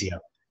dysplasia,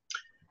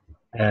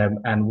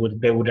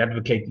 and they would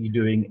advocate you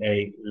doing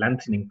a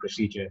lengthening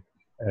procedure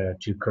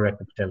to correct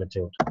the patella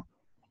tilt.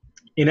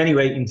 In any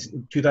way, in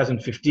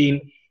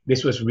 2015,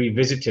 this was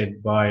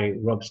revisited by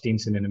Rob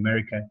Steenson in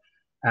America,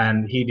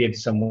 and he did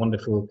some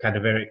wonderful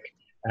cadaveric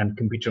and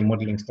computer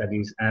modeling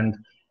studies and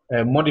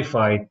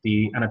modified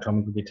the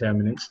anatomical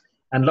determinants.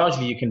 And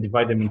largely you can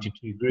divide them into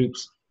 2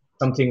 groups,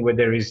 something where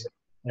there is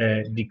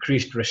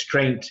decreased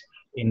restraint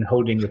in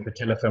holding the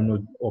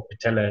patellofemoral or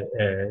patella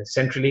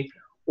centrally,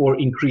 or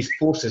increased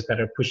forces that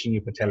are pushing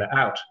your patella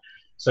out.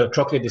 So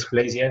trochlear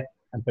dysplasia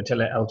and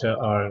patella alta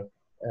are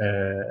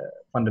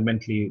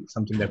fundamentally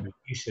something that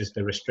reduces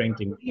the restraint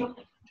in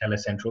patella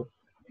central.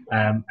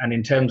 And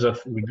in terms of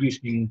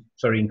increasing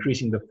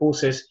the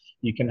forces,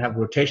 you can have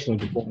rotational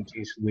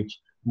deformities which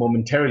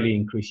momentarily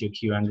increase your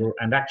Q angle,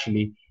 and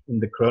actually in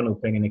the coronal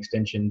plane and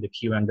extension, the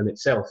Q angle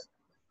itself.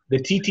 The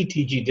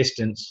TTTG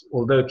distance,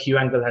 although Q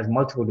angle has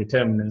multiple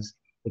determinants,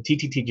 the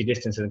TTTG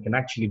distance can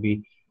actually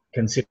be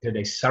considered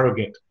a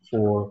surrogate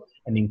for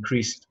an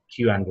increased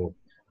Q angle.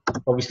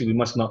 Obviously, we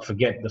must not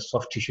forget the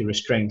soft tissue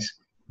restraints,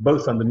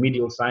 both on the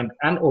medial side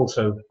and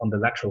also on the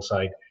lateral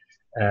side,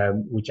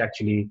 which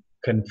actually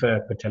confer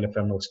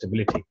patellofemoral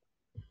stability.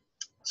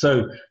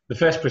 So the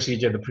first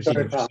procedure,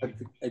 Sorry,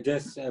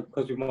 just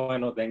because we might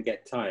not then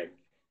get time,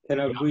 can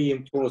I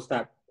reinforce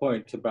that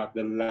point about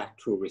the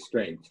lateral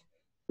restraint?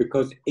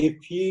 Because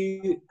if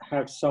you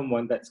have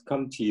someone that's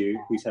come to you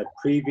who's had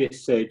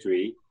previous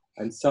surgery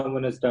and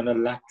someone has done a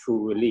lateral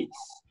release,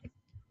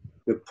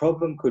 the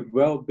problem could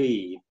well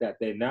be that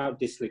they're now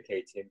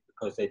dislocating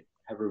because they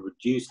have a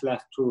reduced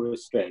lateral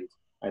restraint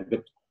and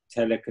the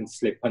patella can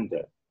slip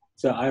under.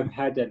 So I've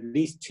had at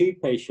least 2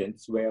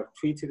 patients where I've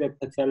treated their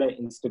patella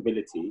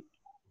instability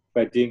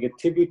by doing a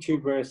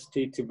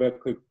tibiotuberosity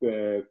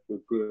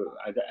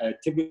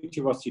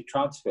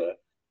transfer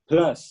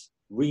plus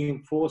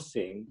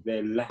reinforcing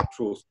their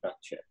lateral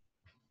structure.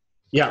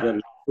 Yeah,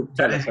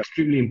 that is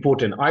extremely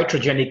important.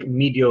 Iatrogenic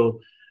medial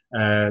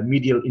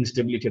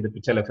instability of the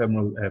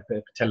patellofemoral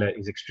patella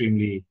is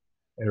extremely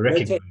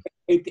recognized.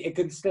 It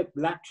can slip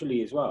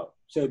laterally as well.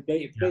 So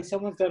if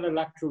someone's done a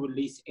lateral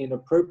release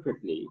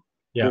inappropriately,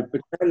 the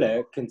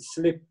patella can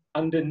slip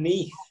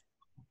underneath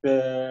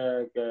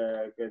the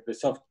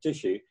soft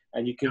tissue,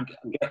 and you can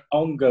get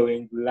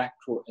ongoing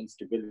lateral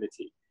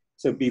instability.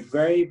 So be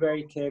very,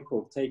 very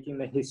careful taking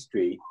the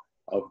history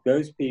of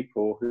those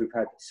people who've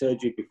had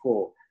surgery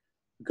before,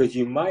 because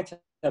you might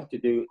have to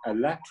do a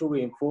lateral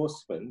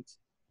reinforcement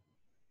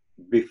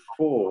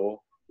before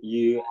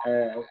you,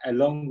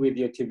 along with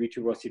your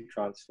tibiotuberosity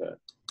transfer.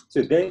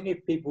 So then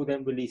if people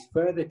then release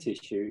further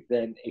tissue,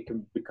 then it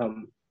can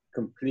become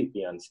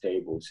completely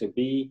unstable. So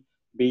be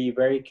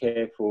very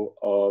careful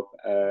of,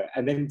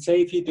 and then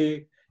say if you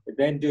do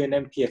an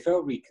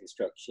MPFL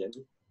reconstruction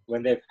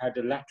when they've had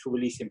a lateral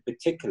release in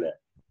particular.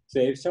 So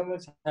if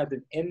someone's had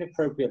an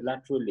inappropriate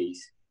lateral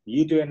release,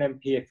 you do an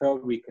MPFL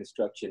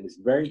reconstruction, it's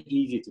very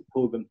easy to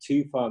pull them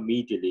too far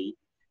medially,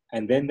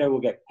 and then they will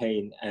get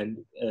pain and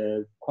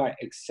quite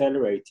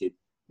accelerated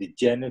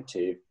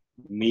degenerative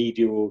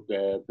medial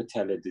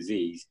patellar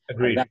disease.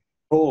 Agreed. And that's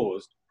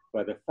caused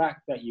by the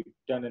fact that you've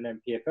done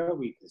an MPFL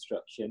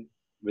reconstruction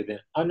with an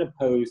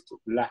unopposed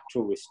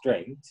lateral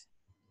restraint,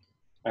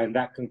 And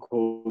that can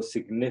cause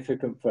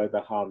significant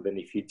further harm than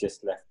if you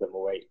just left them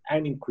away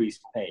and increase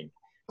pain.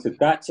 So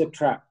that's a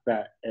trap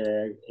that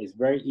is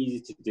very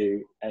easy to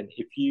do. And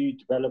if you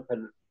develop a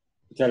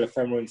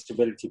patellofemoral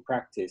instability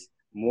practice,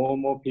 more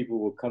and more people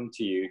will come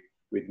to you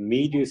with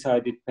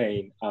medial-sided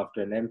pain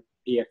after an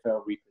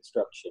MPFL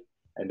reconstruction.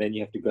 And then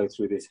you have to go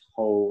through this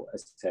whole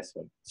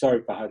assessment. Sorry,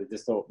 Fahad, I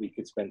just thought we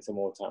could spend some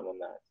more time on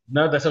that.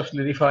 No, that's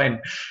absolutely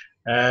fine.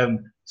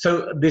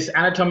 So this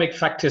anatomic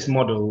factors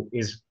model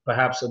is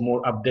perhaps a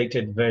more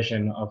updated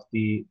version of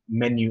the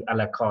menu a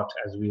la carte,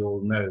 as we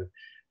all know,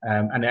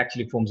 and it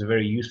actually forms a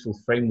very useful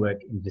framework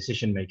in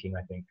decision making,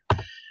 I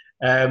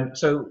think.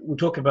 So we'll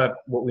talk about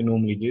what we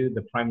normally do,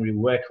 the primary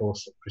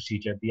workhorse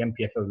procedure, the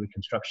MPFL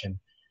reconstruction.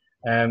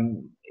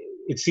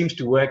 It seems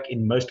to work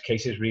in most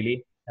cases,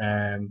 really,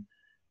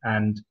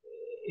 and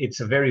it's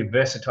a very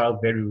versatile,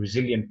 very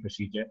resilient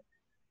procedure.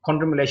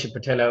 Chondromalacia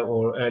patella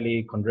or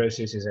early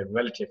chondrosis is a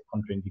relative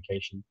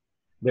contraindication.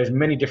 There's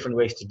many different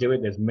ways to do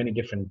it. There's many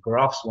different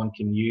grafts one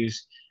can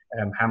use,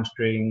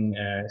 hamstring,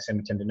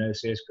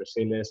 semitendinosis,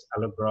 gracilis,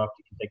 allograft.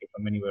 You can take it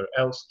from anywhere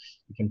else.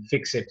 You can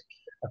fix it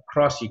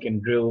across. You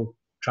can drill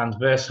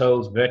transverse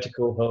holes,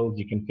 vertical holes.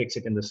 You can fix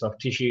it in the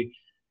soft tissue.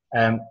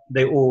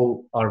 They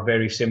all are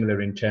very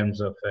similar in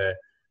terms of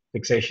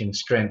fixation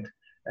strength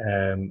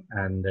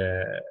and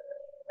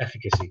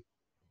efficacy.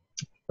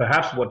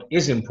 Perhaps what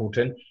is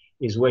important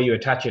is where you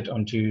attach it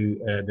onto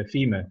the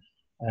femur.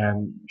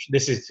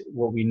 This is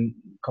what we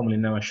commonly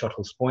know as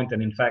Schottle's point,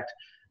 and in fact,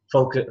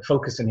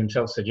 Fulkerson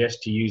himself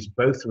suggests to use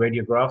both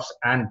radiographs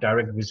and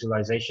direct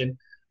visualization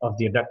of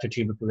the adductor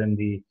tubercle and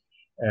the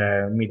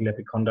medial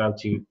epicondyle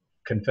to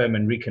confirm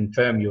and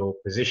reconfirm your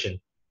position.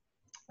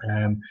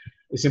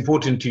 It's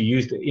important to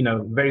use,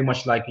 very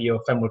much like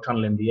your femoral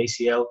tunnel in the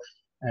ACL.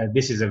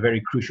 This is a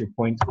very crucial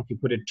point. If you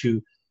put it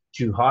too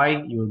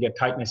high, you will get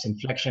tightness,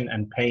 inflection,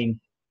 and pain,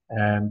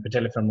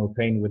 patellofemoral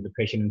pain with the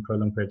patient in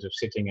prolonged periods of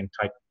sitting and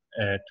tight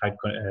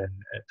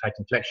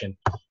inflection.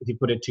 If you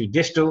put it too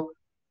distal,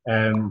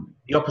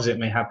 the opposite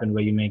may happen,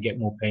 where you may get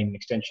more pain and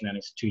extension, and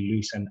it's too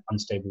loose and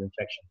unstable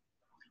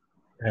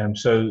inflection.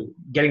 So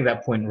getting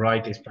that point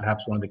right is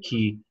perhaps one of the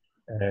key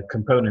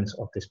components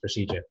of this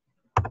procedure.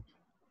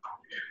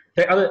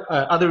 The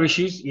other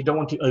issues, you don't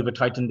want to over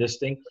tighten this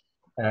thing.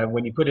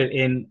 When you put it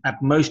in, at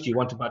most you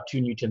want about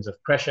 2 newtons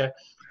of pressure.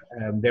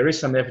 There is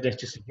some evidence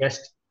to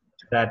suggest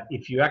that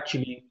if you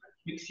actually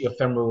fix your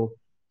femoral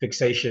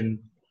fixation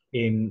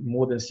in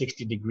more than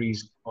 60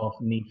 degrees of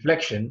knee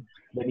flexion,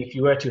 then if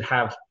you were to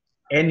have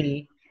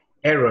any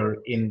error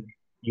in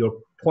your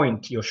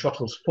point, your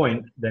Schottle's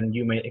point, then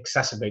you may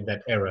exacerbate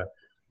that error.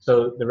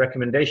 So the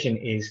recommendation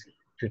is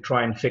to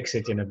try and fix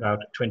it in about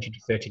 20 to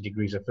 30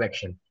 degrees of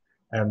flexion.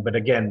 But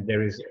again,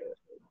 there is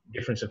a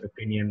difference of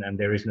opinion and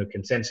there is no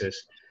consensus.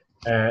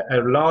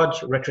 A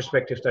large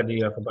retrospective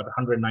study of about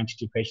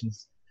 192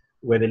 patients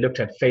where they looked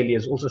at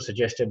failures also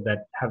suggested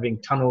that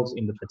having tunnels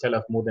in the patella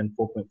of more than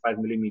 4.5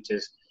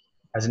 millimeters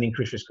has an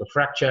increased risk of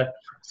fracture.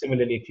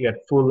 Similarly, if you had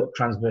full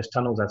transverse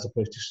tunnels as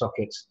opposed to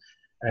sockets,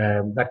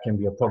 that can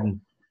be a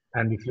problem.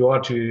 And if you are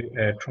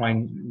to try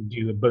and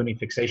do a bony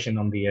fixation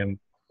on the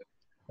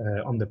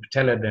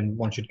patella, then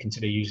one should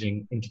consider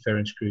using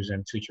interference screws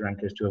and suture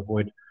anchors to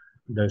avoid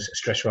those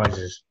stress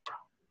rises.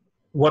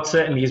 What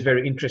certainly is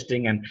very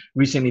interesting, and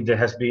recently there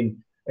has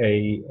been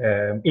a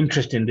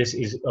interest in this,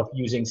 is of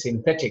using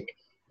synthetic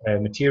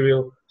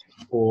material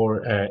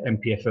for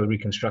MPFO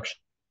reconstruction.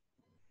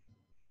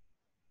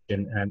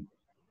 And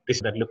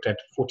this that looked at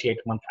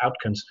 48-month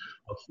outcomes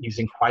of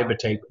using fiber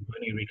tape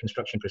bony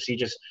reconstruction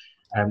procedures,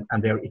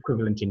 and they're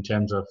equivalent in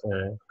terms of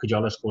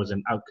Kujala scores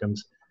and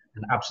outcomes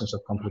and absence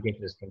of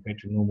complicators compared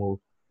to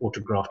normal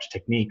autograft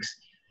techniques.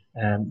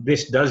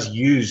 This does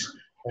use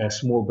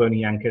small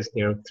bony anchors.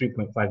 They're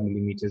 3.5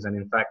 millimeters, and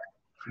in fact,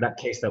 that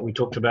case that we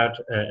talked about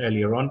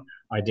earlier on,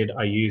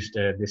 I used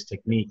this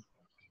technique.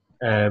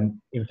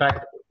 In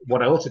fact,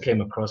 what I also came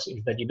across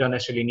is that you don't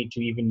necessarily need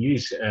to even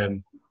use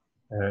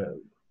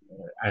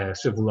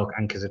swivel lock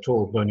anchors at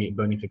all,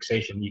 bony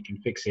fixation. You can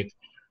fix it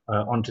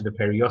onto the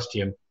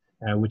periosteum,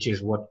 which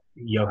is what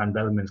Johan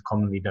Bellmans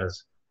commonly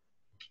does.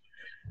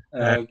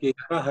 Okay,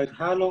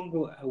 how long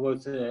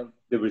was the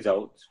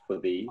results for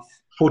these?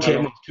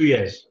 48 months, 2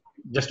 years,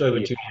 just over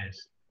 2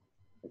 years.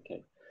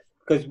 Okay,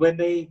 because when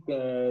there's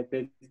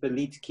the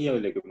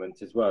Leeds-Keough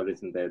ligaments as well,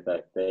 isn't there?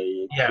 That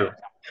they, yeah.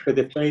 But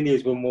the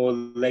failures were more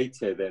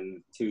later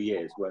than 2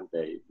 years, weren't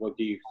they?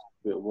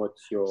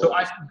 What's your? So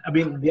I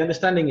mean, the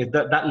understanding is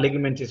that that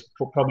ligament is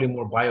probably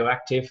more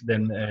bioactive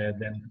than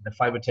the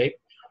fiber tape,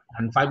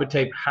 and fiber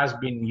tape has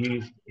been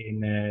used in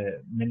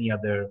many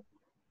other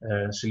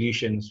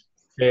solutions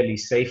fairly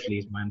safely,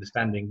 is my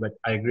understanding. But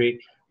I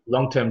agree,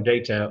 long-term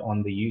data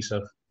on the use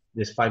of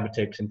this fiber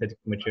tape synthetic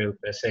material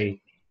per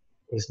se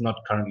is not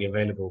currently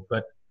available,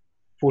 but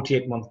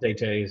 48-month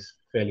data is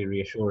fairly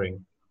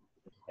reassuring.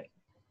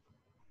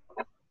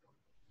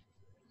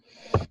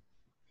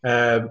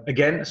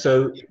 Again,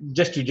 so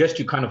just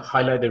to kind of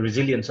highlight the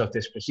resilience of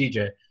this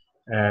procedure,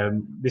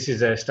 This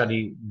is a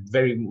study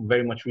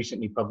very much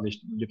recently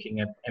published looking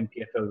at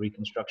MPFL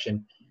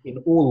reconstruction in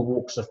all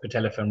walks of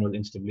patellofemoral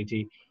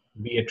instability,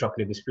 be it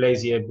trochlear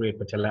dysplasia, be it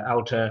patella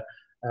alta,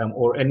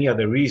 or any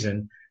other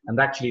reason. And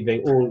actually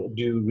they all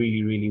do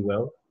really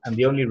well. And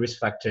the only risk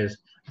factors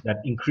that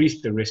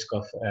increase the risk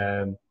of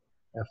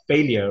a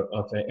failure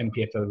of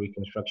MPFL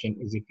reconstruction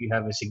is if you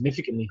have a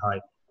significantly high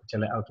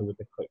patella alta with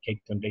a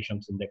Caton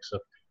Deschamps index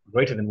of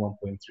greater than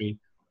 1.3,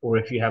 or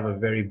if you have a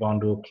very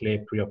Bondo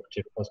clear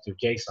preoperative positive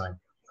J sign,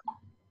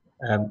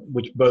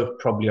 which both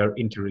probably are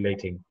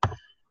interrelating.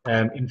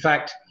 In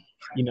fact,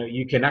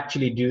 you can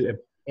actually do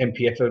a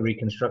MPFL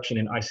reconstruction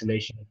in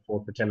isolation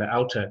for patella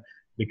alta,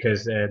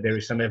 because there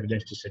is some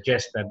evidence to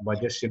suggest that by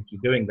just simply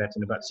doing that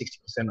in about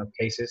 60% of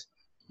cases,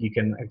 you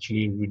can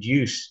actually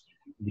reduce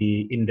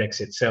the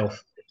index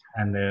itself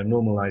and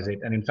normalize it.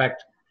 And in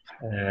fact,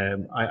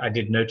 I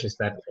did notice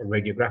that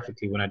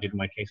radiographically when I did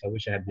my case. I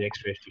wish I had the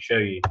x-rays to show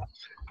you.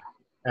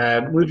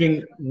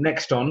 Moving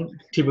next on,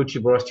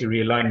 tuberosity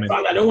realignment.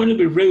 Well, I don't want to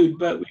be rude,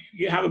 but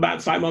you have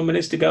about 5 more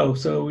minutes to go.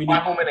 So we need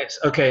 5 more minutes.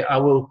 Okay, I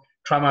will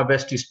try my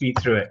best to speed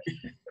through it.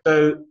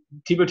 So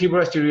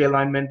tuberosity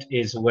realignment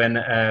is when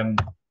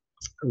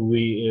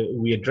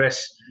we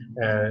address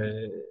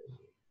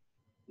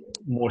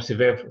more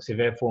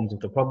severe forms of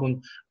the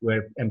problem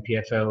where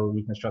MPFL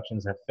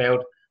reconstructions have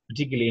failed,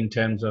 particularly in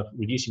terms of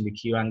reducing the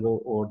Q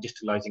angle or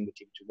distalizing the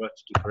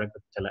tuberosity to correct the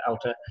patella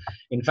alta.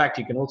 In fact,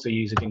 you can also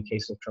use it in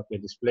case of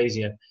trochlear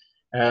dysplasia.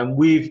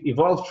 We've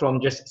evolved from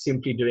just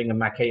simply doing a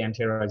Mackay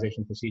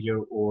anteriorization procedure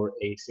or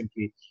a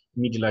simply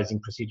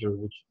medializing procedure,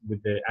 which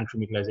with the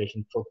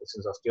anteromedialization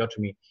focuses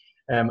osteotomy.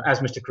 As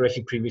Mr.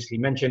 Qureshi previously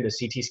mentioned, a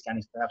CT scan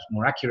is perhaps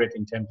more accurate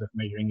in terms of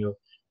measuring your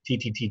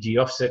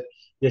TTTG offset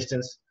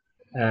distance.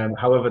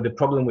 However, the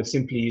problem with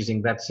simply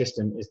using that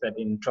system is that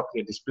in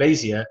trochlear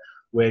dysplasia,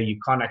 where you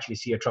can't actually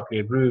see a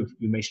trochlear groove,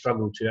 you may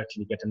struggle to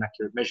actually get an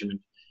accurate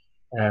measurement.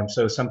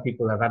 So some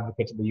people have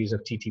advocated the use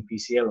of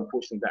TTPCL.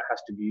 Unfortunately, that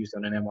has to be used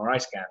on an MRI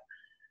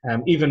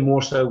scan. Even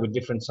more so with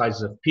different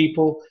sizes of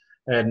people,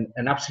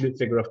 an absolute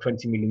figure of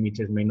 20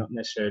 millimeters may not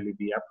necessarily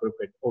be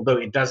appropriate. Although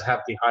it does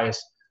have the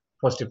highest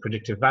positive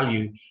predictive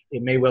value,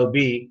 it may well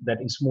be that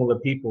in smaller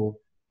people,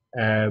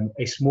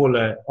 a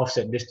smaller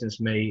offset distance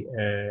may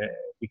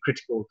be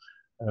critical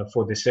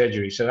for the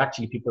surgery. So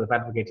actually people have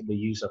advocated the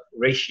use of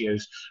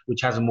ratios,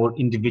 which has a more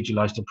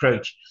individualized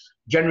approach.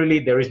 Generally,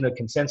 there is no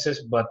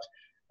consensus, but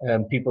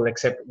people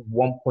accept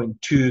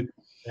 1.2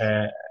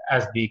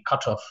 as the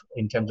cutoff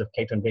in terms of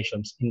Caton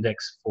Deschamps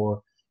index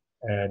for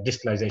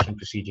distalization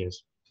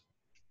procedures.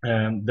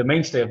 The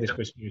mainstay of this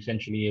procedure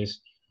essentially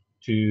is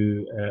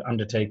to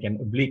undertake an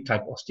oblique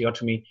type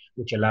osteotomy,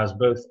 which allows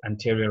both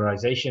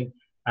anteriorization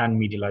and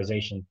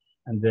medialization.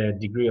 And the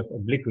degree of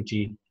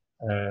obliquity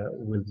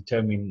will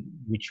determine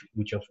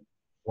which of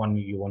one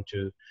you want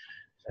to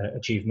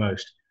achieve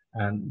most.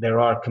 There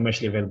are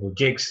commercially available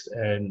jigs,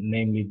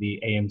 namely the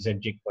AMZ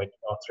jig by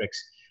Arthrex,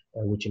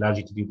 which allows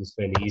you to do this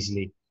fairly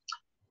easily.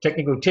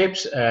 Technical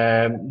tips,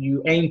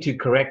 you aim to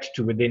correct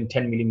to within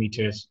 10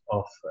 millimeters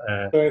of...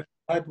 So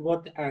at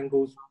what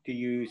angles do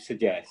you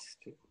suggest?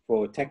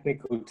 For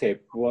technical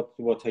tip,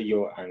 what are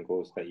your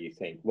angles that you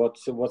think?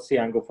 What's the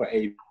angle for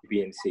A,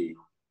 B, and C?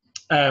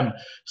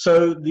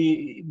 So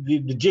the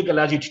jig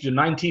allows you to do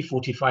 90,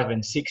 45,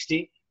 and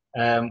 60.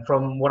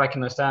 From what I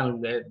can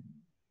understand,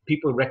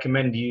 people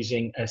recommend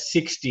using a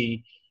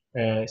 60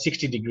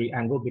 degree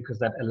angle because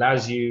that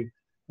allows you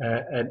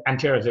an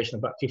anteriorization of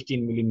about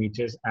 15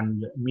 millimeters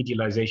and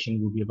medialization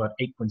will be about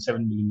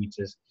 8.7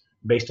 millimeters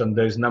based on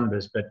those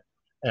numbers. But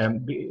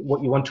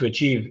what you want to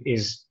achieve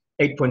is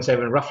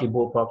 8.7, roughly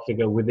ballpark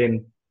figure,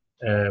 within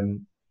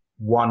 10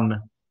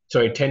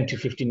 to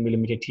 15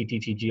 millimeter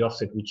TTTG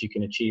offset, which you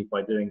can achieve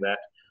by doing that,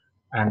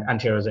 and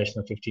anteriorization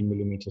of 15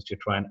 millimeters to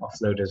try and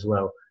offload as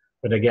well.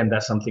 But again,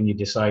 that's something you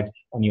decide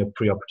on your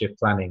preoperative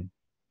planning.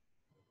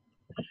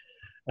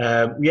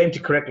 We aim to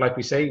correct, like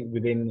we say,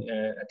 within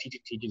a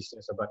TTTG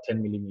distance of about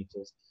 10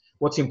 millimeters.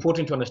 What's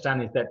important to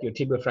understand is that your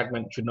tibial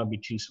fragment should not be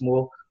too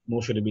small,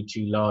 nor should it be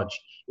too large.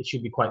 It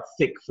should be quite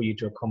thick for you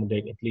to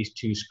accommodate at least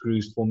 2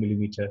 screws, 4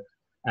 millimeter.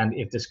 And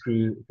if the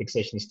screw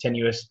fixation is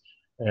tenuous,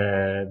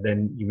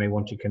 then you may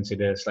want to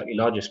consider slightly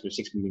larger screws,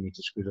 6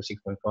 millimeter screws or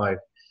 6.5.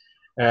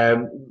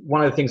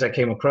 One of the things I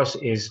came across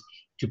is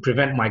to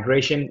prevent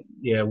migration,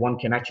 one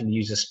can actually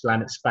use a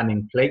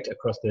spanning plate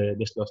across the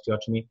distal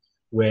osteotomy,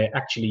 where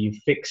actually you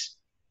fix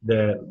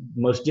the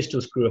most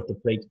distal screw of the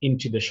plate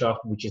into the shaft,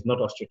 which is not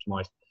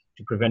osteotomized,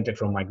 to prevent it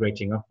from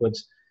migrating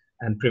upwards.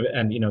 And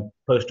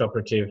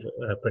post-operative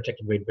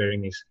protective weight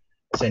bearing is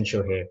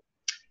essential here.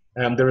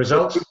 The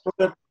results. Do you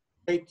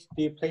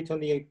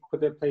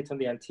put the plate on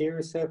the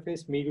anterior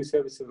surface, medial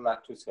surface, or the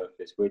lateral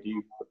surface? Where do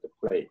you put the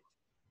plate?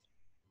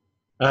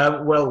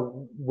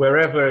 Well,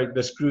 wherever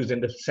the screws,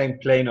 in the same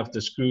plane of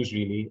the screws,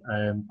 really.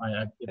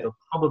 It'll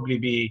probably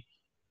be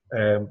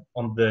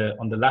on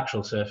the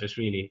lateral surface,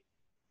 really.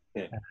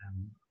 Yeah.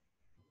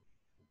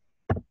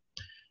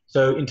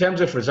 So in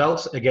terms of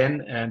results, again,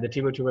 the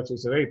TiboTuber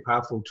is a very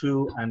powerful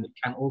tool, and it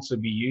can also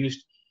be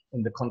used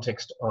in the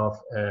context of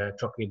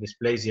trochlear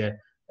dysplasia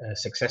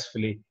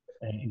successfully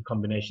in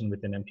combination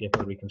with an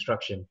MPFL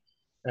reconstruction.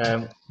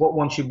 What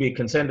one should be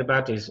concerned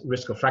about is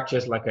risk of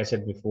fractures. Like I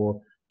said before,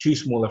 too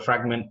small a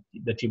fragment,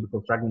 the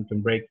tubercle fragment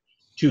can break,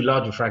 too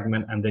large a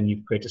fragment, and then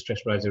you create a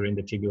stress riser in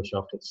the tibial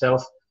shaft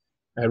itself.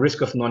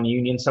 Risk of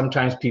non-union.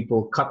 Sometimes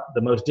people cut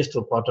the most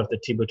distal part of the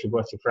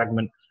tibio-tuberosity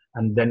fragment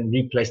and then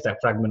replace that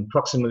fragment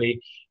proximally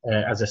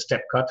as a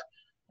step cut.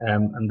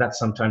 And that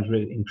sometimes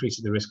really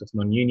increases the risk of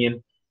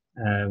non-union.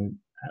 And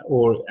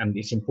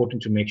it's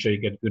important to make sure you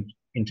get good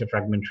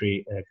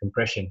interfragmentary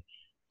compression.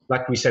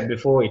 Like we said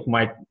before, it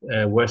might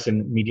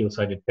worsen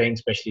medial-sided pain,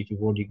 especially if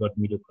you've already got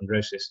medial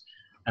chondrosis.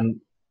 And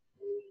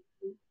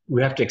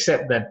we have to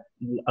accept that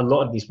a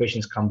lot of these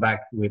patients come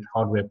back with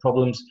hardware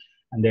problems,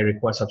 and they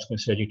require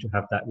subsequent surgery to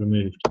have that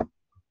removed.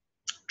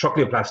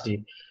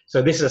 Trochleoplasty.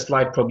 So this is a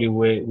slide probably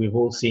where we've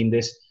all seen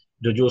this.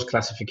 DeJour's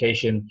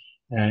classification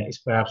is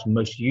perhaps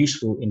most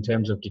useful in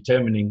terms of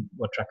determining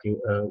what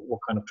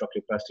kind of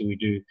trochleoplasty we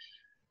do.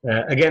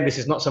 Again, this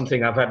is not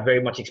something I've had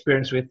very much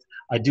experience with.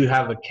 I do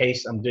have a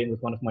case I'm doing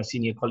with one of my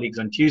senior colleagues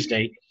on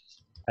Tuesday,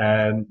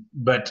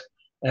 but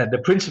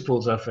the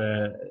principles of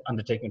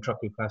undertaking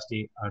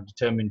trochleoplasty are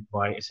determined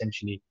by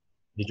essentially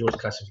DeJour's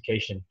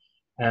classification.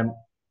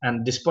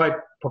 And despite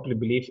popular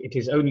belief, it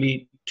is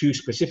only two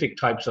specific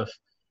types of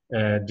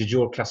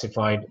DeJour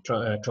classified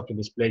trochlear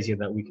dysplasia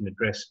that we can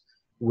address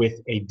with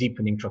a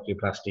deepening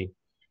trochleoplasty.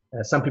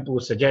 Some people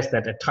will suggest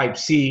that a type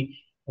C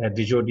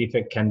DeJour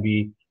defect can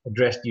be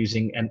addressed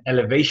using an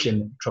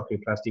elevation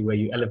trochleoplasty, where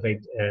you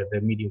elevate the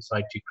medial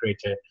side to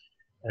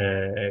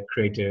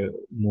create a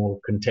more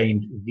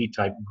contained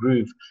V-type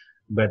groove,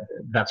 but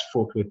that's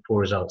fraught with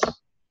poor results.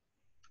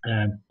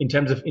 In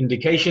terms of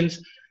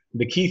indications,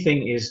 the key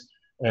thing is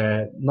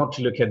not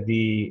to look at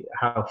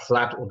how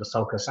flat or the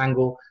sulcus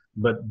angle,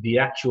 but the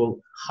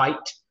actual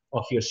height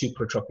of your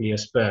supratrochlear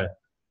spur.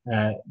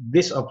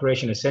 This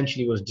operation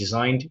essentially was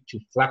designed to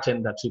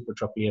flatten that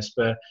supratrochlear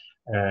spur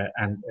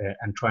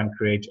and try and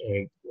create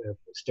a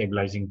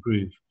stabilizing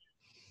groove.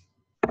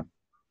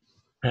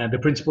 The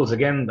principles,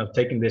 again, I've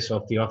taken this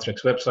off the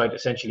Arthrex website,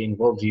 essentially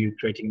involves you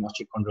creating an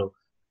osteochondral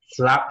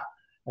flap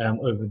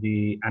over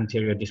the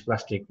anterior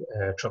dysplastic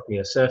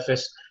trochlear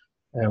surface,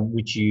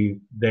 which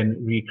you then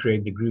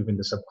recreate the groove in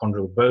the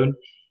subchondral bone.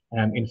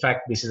 In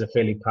fact, this is a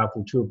fairly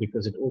powerful tool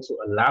because it also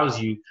allows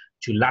you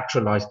to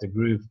lateralize the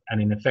groove,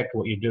 and in effect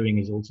what you're doing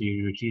is also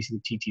you're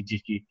reducing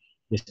TTG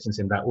distance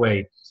in that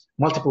way.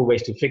 Multiple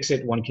ways to fix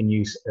it. One can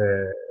use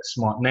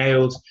smart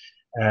nails,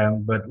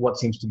 but what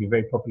seems to be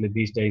very popular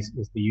these days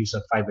is the use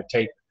of fiber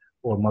tape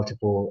or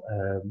multiple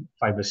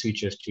fiber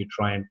sutures to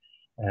try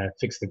and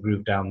fix the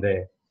groove down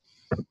there.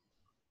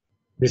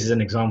 This is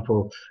an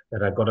example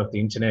that I got off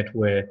the internet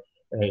where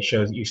it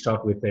shows that you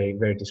start with a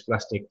very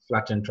dysplastic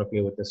flattened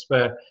trochlea with the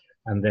spur,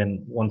 and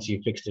then once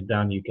you fixed it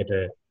down, you get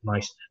a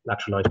nice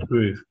lateralized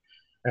groove.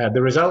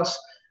 The results,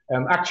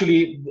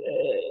 actually,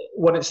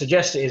 what it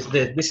suggests is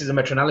that this is a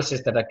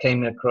meta-analysis that I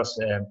came across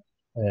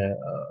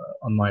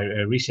on my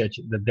research,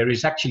 that there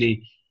is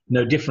actually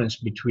no difference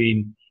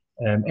between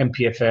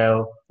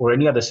MPFL or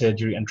any other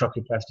surgery and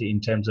trochleoplasty in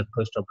terms of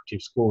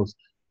postoperative scores.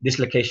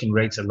 Dislocation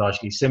rates are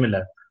largely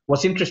similar.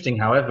 What's interesting,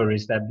 however,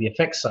 is that the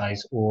effect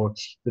size or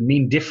the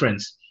mean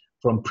difference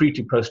from pre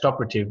to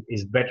post-operative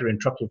is better in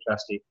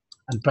trochleoplasty.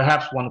 And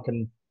perhaps one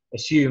can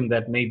assume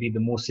that maybe the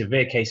more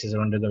severe cases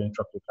are undergoing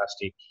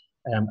trochleoplasty,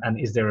 and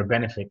is there a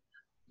benefit?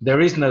 There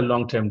is no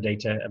long-term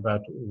data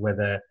about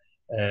whether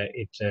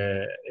if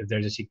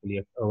there's a sequelae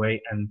of OA,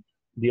 and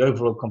the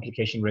overall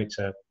complication rates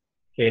are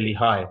fairly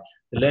high.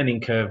 The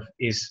learning curve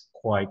is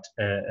quite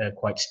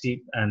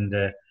steep, and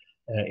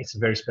it's a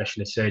very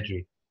specialist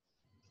surgery.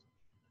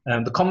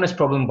 The commonest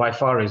problem by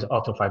far is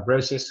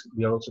arthrofibrosis.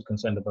 We are also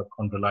concerned about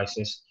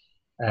chondrolysis.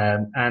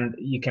 And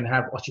you can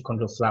have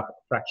osteochondral flap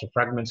fracture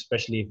fragments,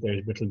 especially if there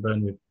is brittle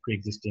bone with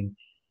pre-existing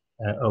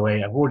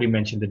OA. I've already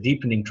mentioned the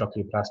deepening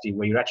trochleoplasty,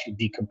 where you're actually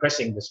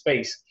decompressing the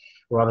space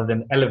rather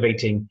than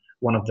elevating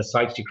one of the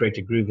sides to create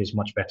a groove, is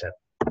much better.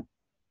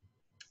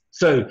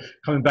 So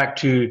coming back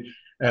to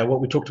what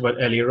we talked about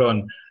earlier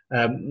on,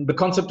 the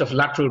concept of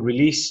lateral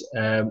release,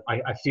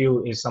 I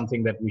feel is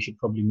something that we should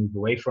probably move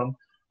away from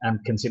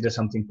and consider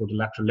something called a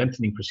lateral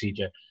lengthening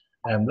procedure.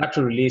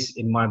 Lateral release,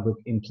 in my book,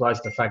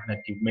 implies the fact that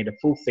you've made a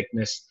full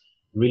thickness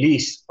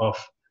release of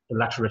the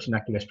lateral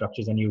retinacular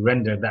structures and you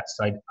render that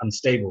side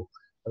unstable.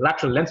 A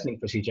lateral lengthening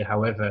procedure,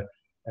 however,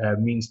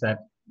 means that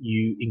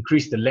you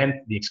increase the length,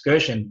 the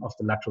excursion of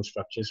the lateral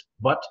structures,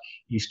 but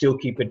you still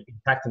keep it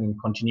intact and in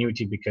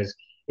continuity, because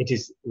it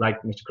is,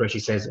 like Mr.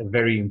 Qureshi says, a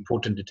very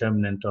important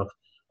determinant of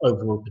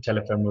overall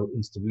patellofemoral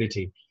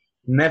instability.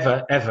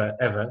 Never, ever,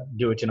 ever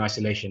do it in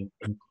isolation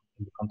in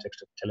the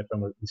context of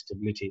patellofemoral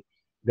instability.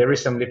 There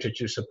is some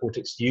literature to support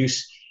its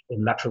use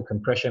in lateral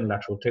compression,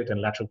 lateral tilt,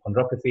 and lateral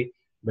chondropathy,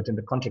 but in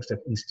the context of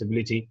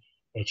instability,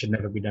 it should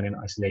never be done in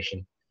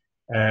isolation.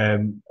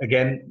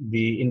 Again,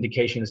 the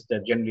indications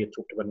that generally are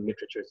talked about in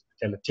literature is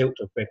patellar tilt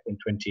of greater than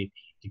 20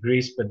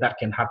 degrees, but that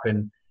can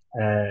happen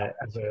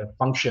as a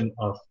function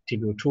of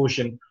tibial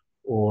torsion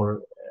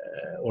or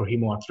or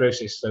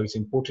hemoarthrosis. So it's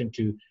important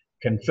to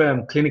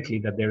confirm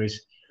clinically that there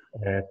is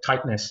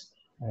tightness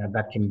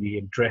that can be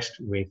addressed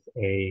with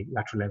a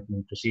lateral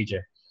lengthening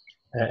procedure.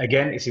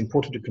 Again, it's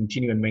important to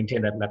continue and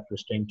maintain that lateral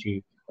strain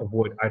to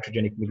avoid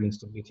iatrogenic middle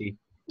instability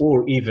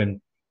or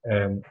even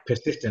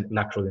persistent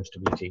lateral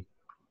instability.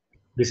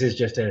 This is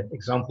just an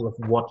example of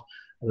what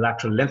a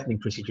lateral lengthening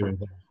procedure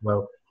involves.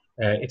 Well,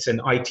 it's an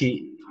IT,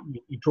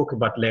 you talk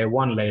about layer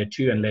 1, layer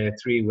 2, and layer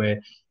 3, where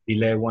the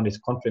layer 1 is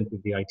confluent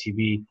with the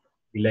ITB,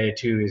 the layer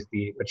 2 is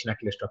the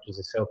retinacular structures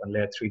itself, and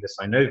layer 3, the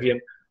synovium.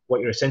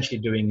 What you're essentially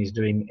doing is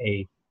doing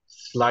a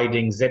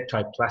sliding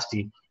Z-type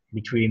plasty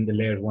between the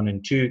layers 1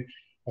 and 2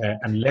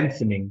 and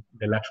lengthening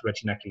the lateral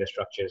retinacular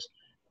structures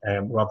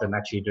rather than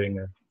actually doing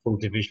a full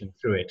division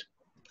through it,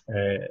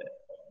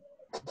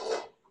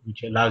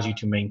 which allows you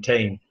to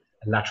maintain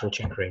a lateral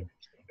checkering.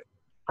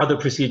 Other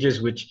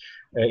procedures which,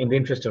 in the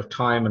interest of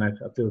time, and I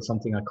feel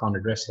something I can't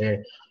address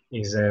here,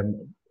 is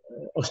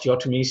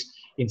osteotomies.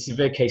 In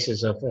severe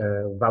cases of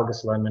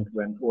valgus alignment,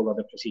 when all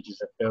other procedures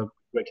have failed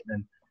greater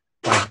than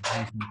 5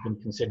 months, you can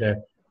consider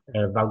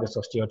valgus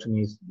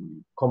osteotomies,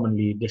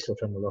 commonly distal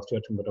femoral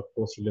osteotomy, but of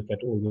course you look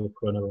at all your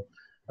coronal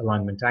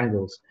alignment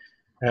angles.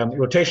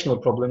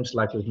 Rotational problems,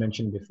 like we've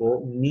mentioned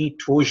before, knee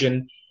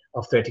torsion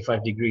of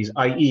 35 degrees,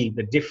 i.e.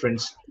 the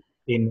difference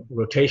in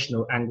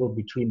rotational angle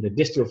between the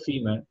distal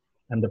femur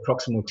and the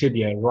proximal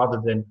tibia,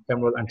 rather than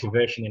femoral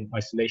anteversion in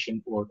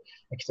isolation or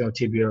external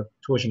tibial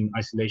torsion in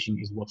isolation,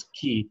 is what's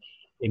key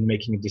in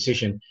making a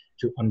decision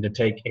to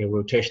undertake a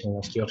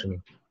rotational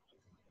osteotomy.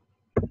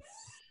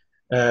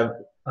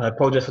 I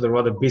apologize for the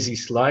rather busy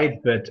slide,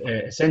 but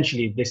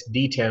essentially this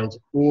details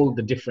all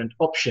the different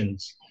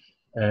options,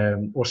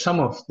 or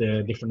some of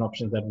the different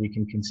options that we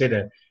can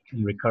consider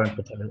in recurrent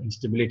patellar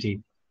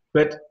instability.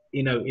 But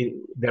you know,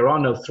 there are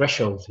no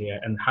thresholds here,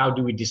 and how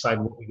do we decide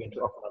what we're going to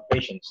offer our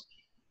patients?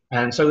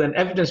 And so an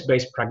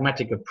evidence-based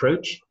pragmatic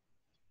approach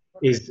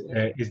is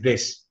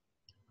this.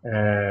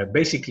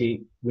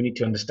 Basically, we need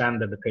to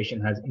understand that the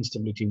patient has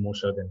instability more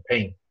so than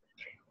pain.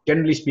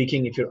 Generally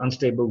speaking, if you're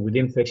unstable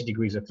within 30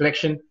 degrees of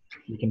flexion,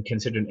 you can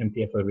consider an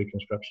MPFO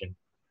reconstruction.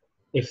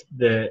 If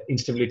the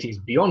instability is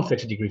beyond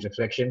 30 degrees of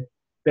flexion,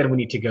 then we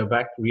need to go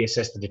back,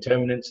 reassess the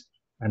determinants,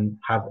 and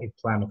have a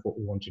plan of what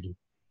we want to do.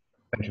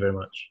 Thank you very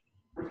much.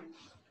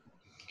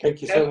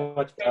 Thank you so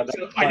much.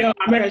 So I know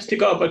Amir has to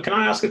go, but can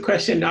I ask a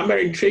question? Amir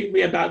intrigued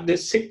me about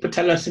this sick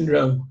patella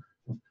syndrome.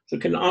 So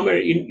can Amir,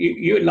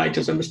 you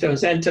enlighten us, and Mr.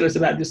 Hussain, tell us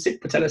about the sick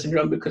patella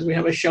syndrome, because we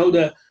have a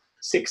shoulder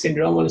sick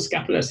syndrome or a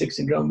scapular sick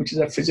syndrome, which is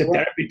a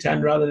physiotherapy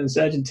term rather than a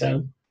surgeon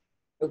term.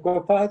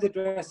 Well, if I had to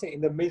address it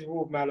in the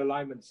miserable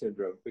malalignment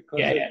syndrome, because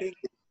I think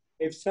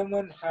if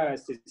someone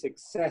has this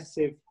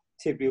excessive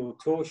tibial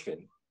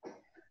torsion,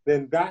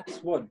 then that's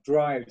what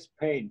drives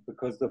pain,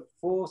 because the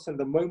force and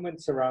the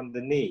moments around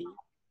the knee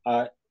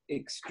are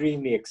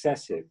extremely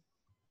excessive.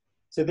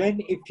 So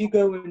then if you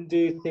go and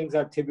do things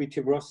like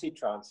tibio-tuberosity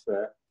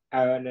transfer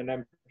and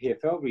an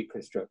MPFL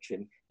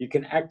reconstruction, you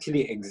can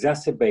actually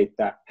exacerbate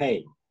that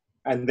pain,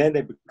 and then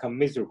they become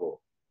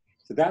miserable.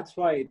 So that's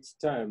why it's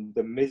termed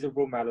the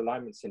miserable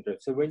malalignment syndrome.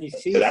 So when you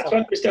see... So that's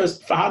what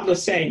Mr. Fahad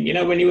was saying, you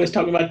know, when he was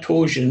talking about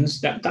torsions,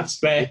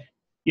 that's where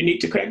you need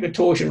to correct the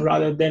torsion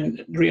rather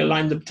than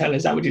realign the patella.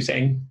 Is that what you're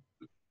saying?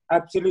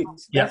 Absolutely.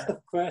 That's the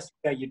first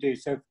thing that you do.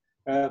 So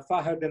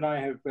Fahad and I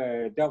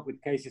have dealt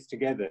with cases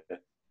together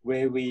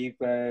where we've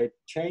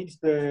changed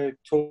the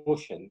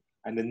torsion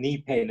and the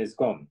knee pain has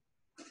gone.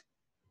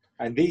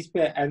 And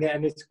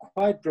it's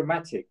quite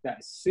dramatic that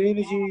as soon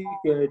as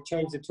you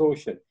change the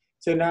torsion,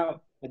 so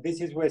now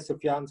this is where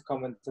Sufyan's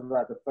comment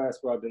about the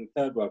first world and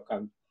third world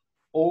comes.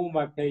 All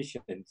my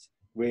patients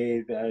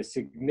with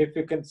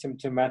significant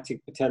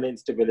symptomatic patella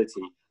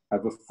instability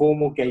have a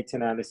formal gait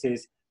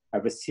analysis,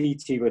 have a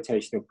CT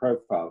rotational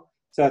profile.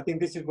 So I think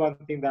this is one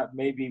thing that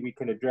maybe we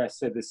can address.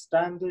 So the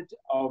standard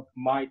of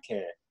my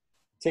care,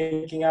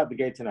 taking out the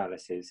gait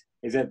analysis,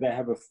 is that they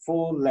have a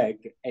full leg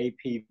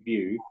AP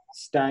view,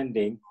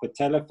 standing,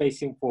 patella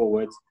facing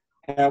forwards,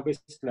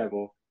 pelvis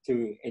level,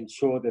 to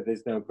ensure that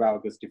there's no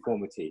valgus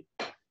deformity.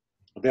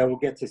 They will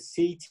get a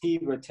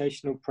CT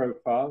rotational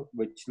profile,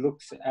 which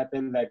looks at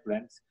the leg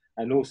length,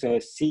 and also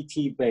a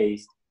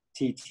CT-based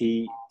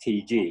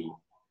TT-TG.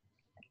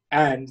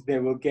 And they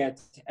will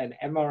get an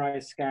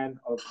MRI scan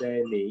of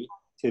their knee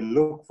to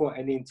look for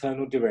any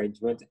internal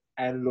derangement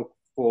and look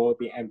for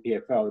the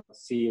MPFL to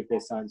see if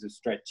there's signs of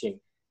stretching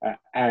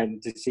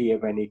and to see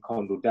if any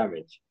condyle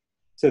damage.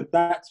 So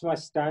that's my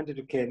standard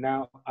of care.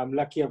 Now, I'm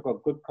lucky I've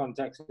got good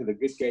contacts with a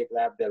good gait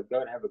lab. They'll go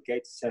and have a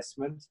gait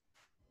assessment.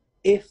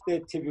 If their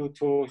tibial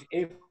torsion,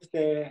 if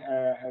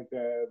their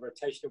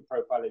rotational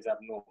profile is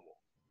abnormal.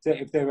 So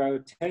if their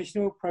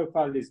rotational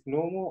profile is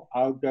normal,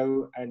 I'll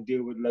go and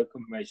deal with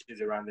local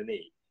measures around the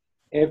knee.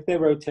 If their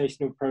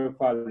rotational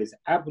profile is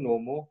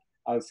abnormal,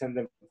 I'll send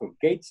them for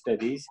gait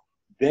studies.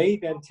 They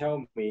then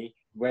tell me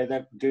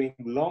whether doing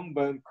long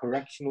bone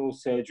correctional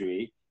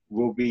surgery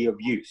will be of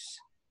use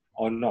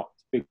or not.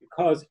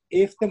 Because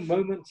if the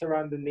moments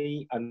around the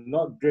knee are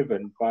not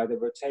driven by the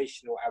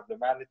rotational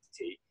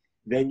abnormality,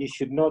 then you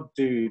should not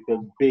do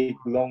the big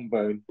long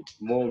bone,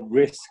 more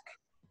risk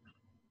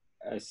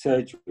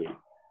surgery.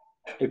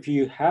 If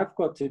you have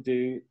got to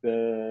do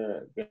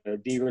the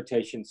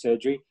derotation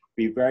surgery,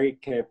 be very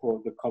careful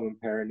of the common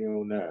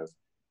peroneal nerve.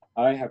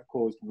 I have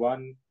caused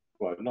one,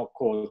 well, not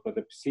caused, but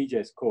the procedure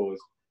has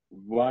caused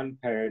one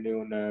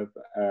peroneal nerve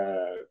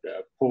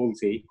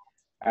palsy.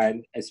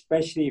 And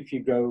especially if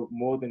you go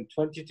more than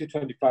 20 to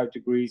 25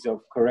 degrees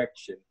of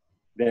correction,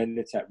 then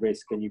it's at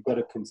risk. And you've got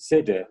to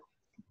consider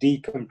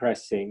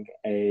decompressing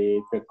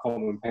the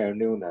common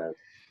peroneal nerve.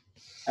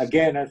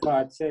 Again, as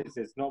Fahad says,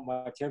 there's not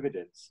much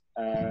evidence.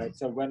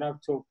 So when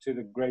I've talked to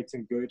the great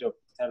and good of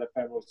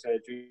patellofemoral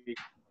surgery,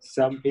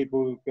 some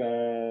people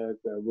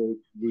will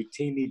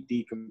routinely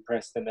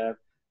decompress the nerve,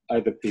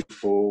 other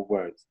people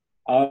won't.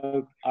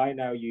 I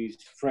now use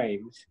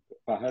frames.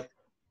 Fahad?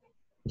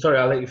 Sorry,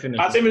 I'll let you finish.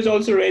 Azim has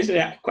also raised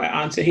a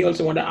answer. He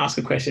also wanted to ask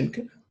a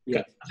question.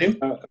 Yes. Azim?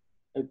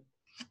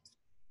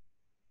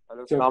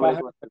 Hello, So Assalamu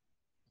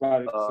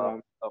Fahad,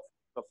 alaikum.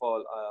 First of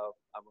all,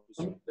 I'm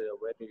wishing a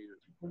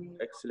very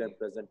excellent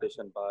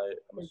presentation by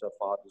Mr.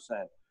 Fahad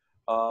Hussain.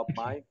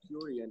 My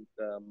query and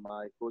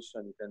my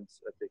question, you can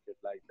take it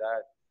like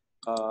that.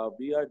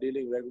 We are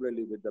dealing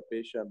regularly with the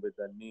patient with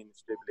the knee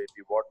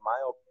instability. What my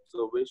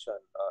observation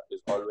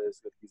is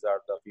always that these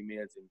are the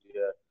females in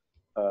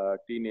their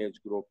teenage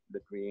group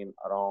between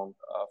around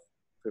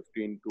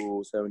 15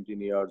 to 17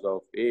 years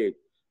of age.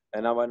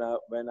 And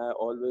when I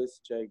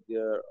always check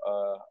their,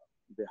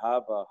 they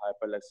have a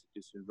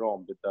hyperlaxity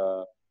syndrome with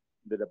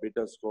a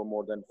beta score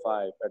more than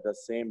 5. At the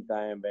same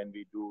time, when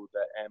we do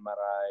the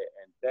MRI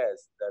and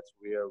test, that's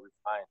where we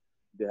find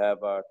they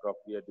have a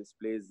trochlear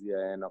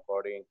dysplasia, and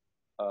according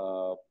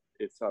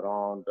it's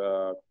around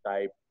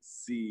type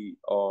C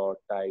or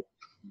type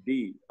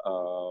D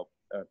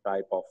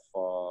type of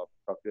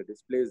trochlear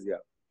dysplasia.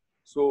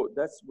 So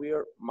that's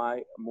where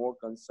my more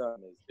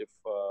concern is. If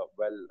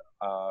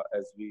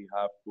as we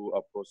have to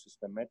approach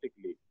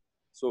systematically.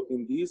 So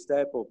in these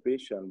type of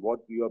patient, what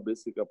your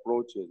basic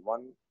approach is?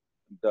 One,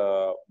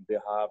 they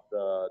have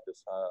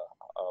this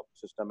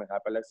systemic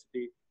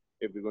hyperlaxity.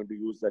 If we're going to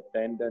use the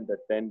tendon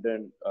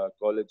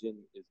collagen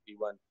is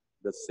even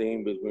the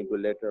same, which is going to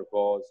later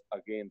cause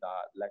again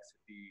the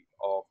laxity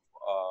of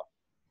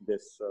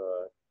this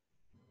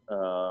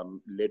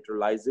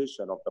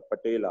lateralization of the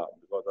patella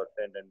because of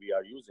tendon we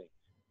are using.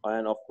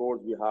 And of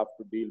course, we have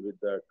to deal with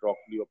the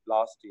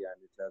trochleoplasty,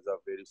 and it has a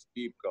very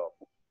steep curve.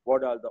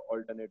 What are the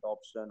alternate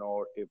option,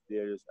 or if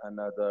there is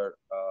another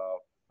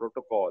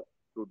protocol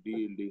to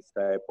deal this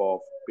type of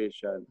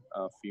patient,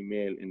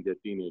 female in their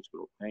teenage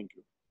group? Thank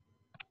you.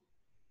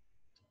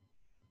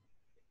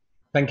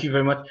 Thank you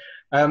very much.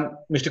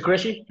 Mr.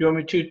 Qureshi, do you want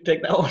me to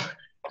take that on?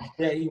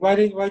 Yeah, why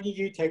don't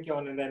you take it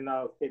on and then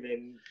I'll fill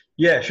in?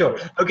 Yeah, sure.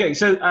 Okay,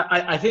 so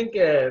I think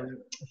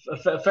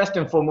first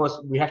and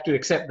foremost, we have to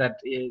accept that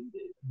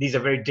these are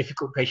very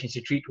difficult patients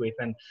to treat with.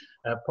 And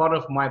part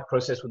of my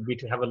process would be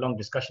to have a long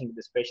discussion with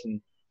this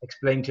patient,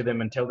 explain to them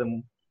and tell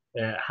them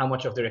how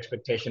much of their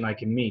expectation I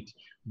can meet.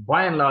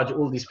 By and large,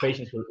 all these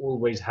patients will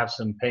always have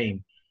some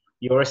pain.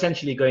 You're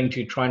essentially going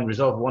to try and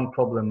resolve one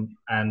problem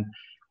and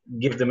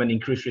give them an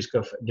increased risk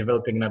of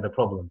developing another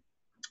problem.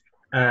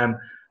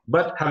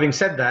 But having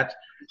said that,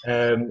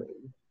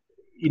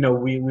 you know,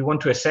 we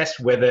want to assess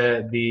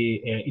whether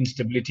the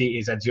instability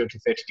is at 0 to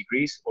 30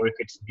 degrees or if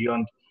it's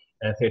beyond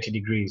 30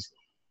 degrees.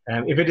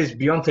 If it is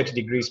beyond 30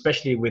 degrees,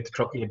 especially with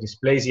trochlear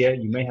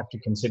dysplasia, you may have to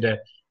consider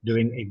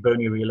doing a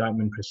bony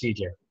realignment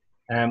procedure.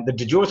 The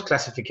de Joor's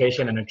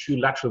classification and a true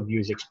lateral view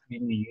is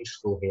extremely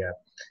useful here.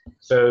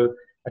 So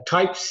a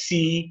type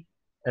C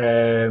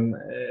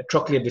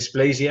trochlear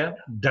dysplasia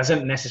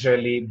doesn't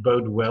necessarily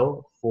bode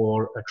well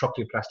for a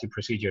trochleoplasty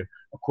procedure,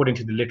 according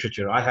to the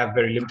literature. I have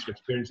very limited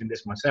experience in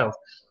this myself,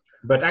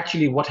 but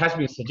actually what has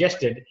been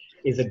suggested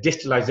is a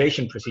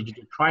distalization procedure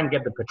to try and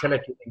get the patella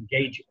to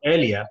engage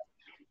earlier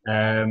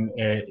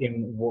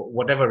in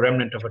whatever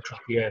remnant of a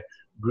trochlear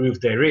groove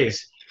there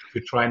is, to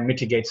try and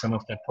mitigate some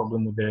of that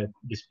problem with the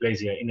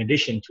dysplasia, in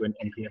addition to an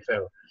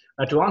NPFL.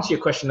 Now, to answer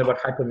your question about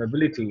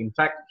hypermobility, in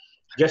fact,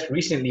 just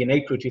recently in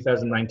April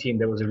 2019,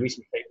 there was a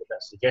recent paper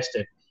that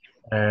suggested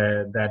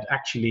that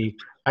actually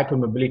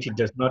hypermobility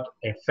does not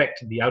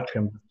affect the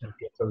outcome of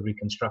NPFL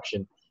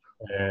reconstruction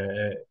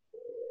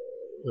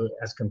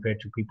as compared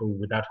to people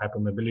without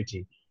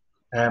hypermobility.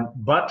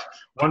 But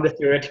one of the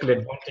theoretical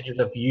advantages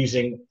of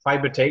using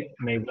fiber tape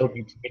may well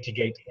be to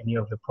mitigate any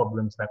of the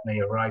problems that may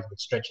arise with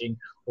stretching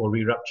or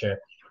re-rupture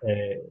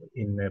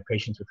in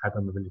patients with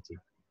hypermobility.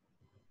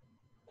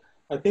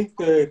 I think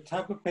the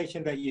type of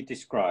patient that you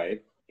describe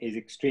is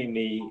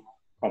extremely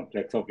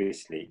complex,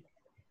 obviously,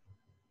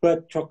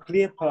 but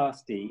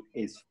trochleoplasty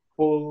is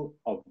full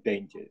of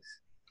dangers.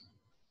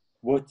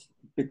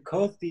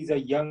 Because these are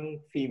young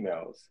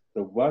females,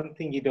 the one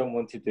thing you don't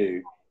want to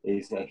do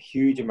is a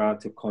huge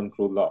amount of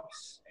chondral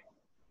loss.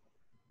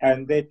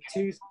 And there are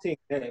two things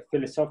that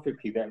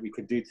philosophically that we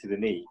could do to the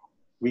knee.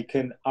 We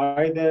can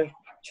either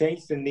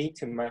change the knee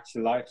to match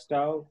the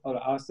lifestyle, or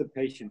ask the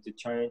patient to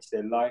change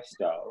their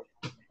lifestyle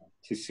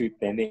to suit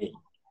their knee.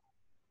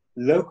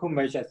 local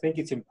measure, I think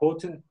it's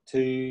important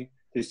to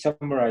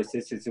summarize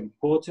this, it's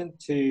important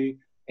to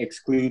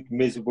exclude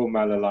miserable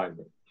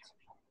malalignment.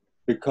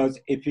 Because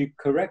if you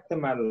correct the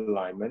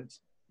malalignment,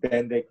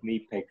 then the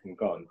knee pain can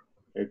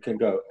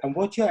go. And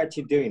what you're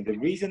actually doing, the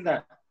reason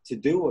that to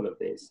do all of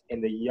this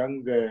in the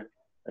younger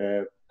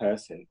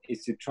person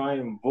is to try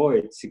and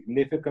avoid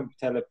significant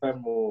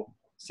patellofemoral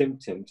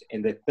symptoms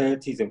in their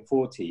 30s and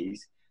 40s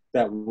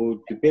that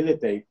will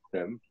debilitate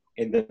them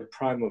in the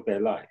prime of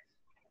their life.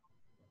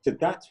 So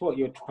that's what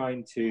you're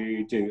trying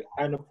to do,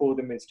 and afford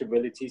them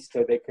instability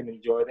so they can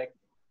enjoy their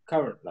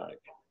current life.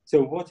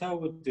 So what I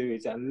would do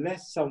is,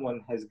 unless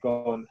someone has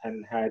gone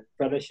and had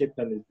fellowship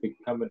and has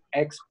become an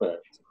expert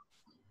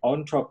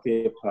on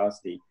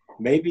trochleoplasty,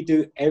 maybe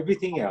do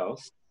everything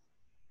else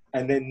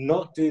and then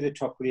not do the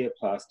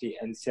trochleoplasty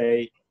and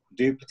say,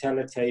 do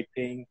patella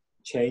taping,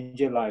 change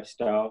your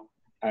lifestyle,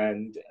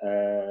 and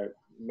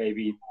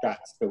maybe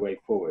that's the way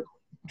forward.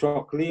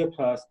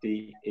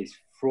 Trochleoplasty is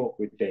fraught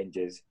with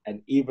dangers,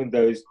 and even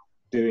those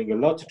doing a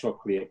lot of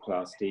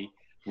trochleoplasty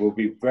will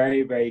be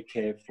very, very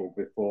careful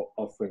before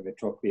offering the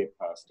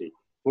trochleoplasty.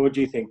 What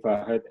do you think,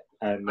 Fahad?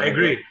 And I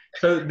agree.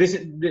 So this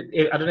is,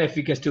 I don't know if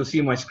you can still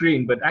see my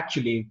screen, but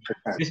actually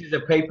this is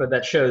a paper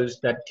that shows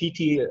that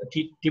tibial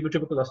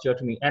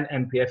osteotomy and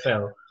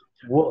MPFL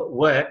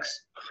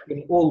works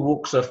in all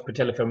walks of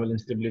patellofemoral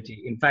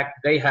instability. In fact,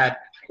 they had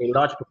a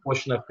large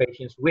proportion of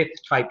patients with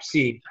type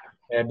C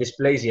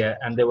dysplasia,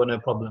 and there were no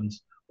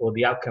problems, or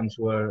the outcomes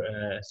were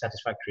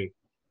satisfactory.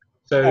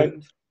 So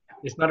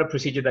it's not a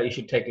procedure that you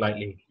should take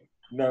lightly.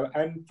 No,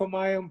 and for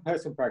my own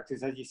personal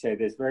practice, as you say,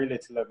 there's very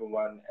little level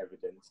 1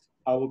 evidence.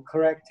 I will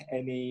correct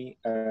any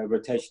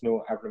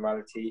rotational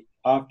abnormality.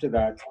 After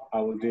that, I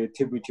will do a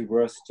tibial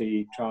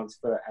tuberosity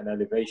transfer and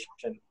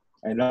elevation.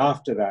 And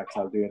after that,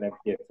 I'll do an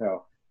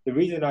MPFL. The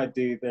reason I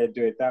do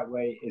it that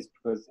way is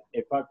because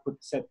if I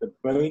set the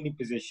bony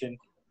position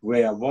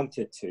where I want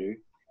it to,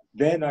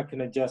 then I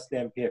can adjust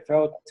the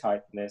MPFL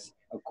tightness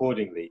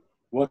accordingly.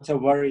 What I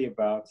worry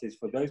about is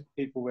for those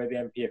people where the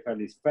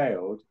MPFL is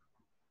failed,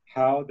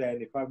 how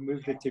then, if I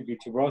move the tibial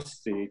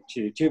tuberosity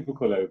to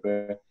tubercle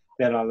over,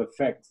 then I'll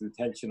affect the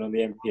tension on the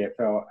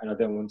MPFL, and I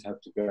don't want to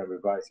have to go and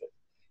revise it.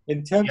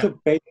 In terms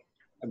of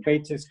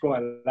beta score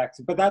and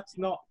laxity, but that's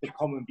not the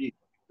common view.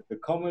 The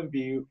common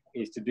view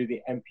is to do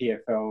the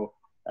MPFL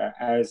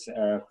as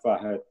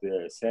Fahad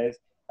says,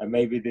 and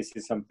maybe this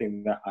is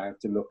something that I have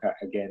to look at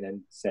again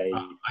and say.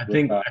 I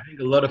think a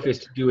lot of it is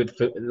to do with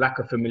lack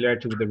of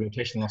familiarity with the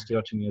rotational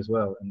osteotomy as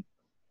well, and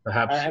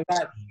perhaps. And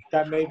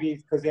that may be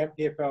because the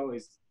MPFL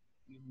is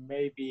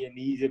maybe an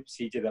easier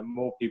procedure that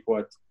more people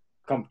are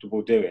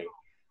comfortable doing.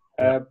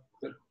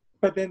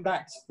 But then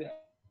that's,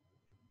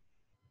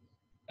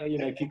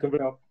 if you can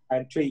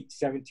and treat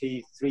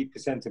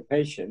 73% of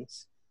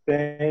patients,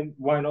 then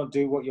why not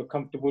do what you're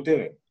comfortable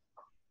doing?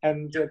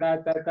 And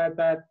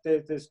that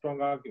there's a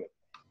strong argument.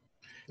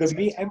 The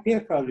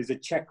MPFL is a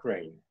check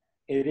rein.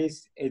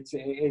 It's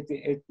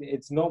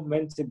not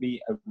meant to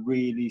be a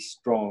really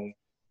strong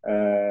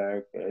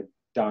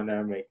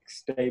dynamic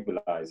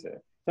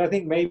stabilizer. So I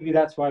think maybe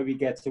that's why we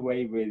get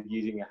away with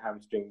using a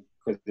hamstring,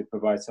 because it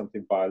provides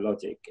something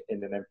biologic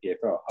in an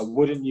MPFL. I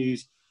wouldn't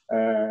use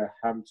a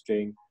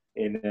hamstring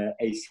in an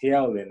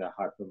ACL in a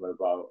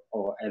hypermobile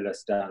or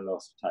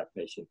Ehlers-Danlos type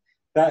patient.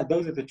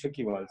 Those are the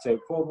tricky ones. So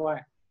for my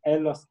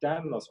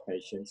Ehlers-Danlos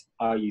patients,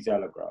 I use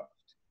allograft.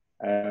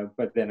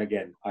 But then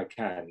again, I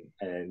can,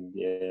 and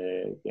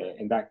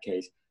in that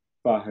case,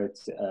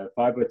 Fahad's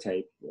fiber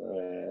tape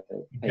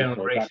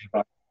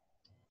paper,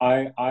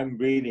 I'm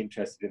really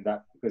interested in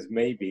that, because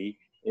maybe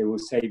it will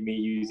save me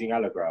using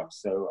allografts.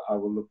 So I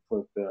will look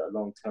for the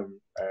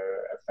long-term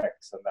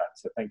effects on that.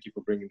 So thank you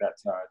for bringing that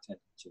to our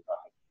attention,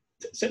 Fahad.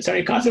 So,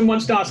 sorry, Kazim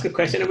wants to ask a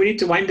question, and we need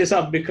to wind this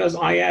up because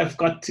I have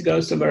got to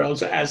go somewhere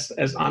also, as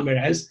Amir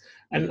has.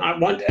 And I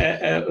want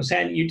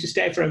Hussein, you to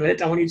stay for a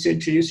minute. I want you to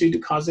introduce you to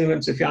Kazim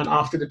and Sufyan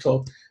after the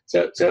talk.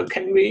 So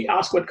can we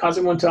ask what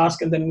Kazim wants to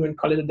ask, and then we'll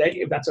call it a day,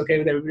 if that's okay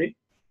with everybody?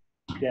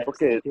 Yeah.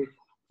 Okay.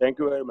 Thank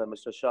you very much,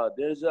 Mr. Shah.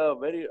 There's a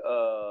very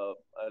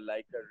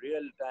like a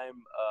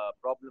real-time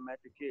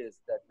problematic case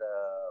that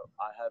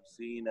I have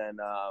seen, and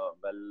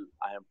well,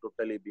 I have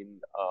totally been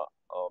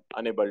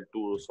unable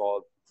to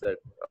solve that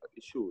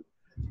issue.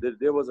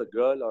 There was a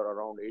girl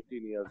around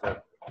 18 years of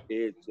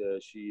age.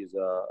 She is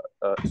a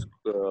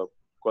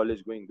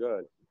college-going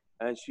girl,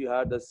 and she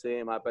had the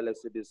same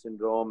hypelexicity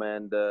syndrome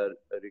and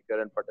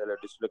recurrent patellar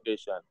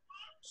dislocation.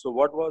 So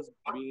what was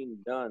being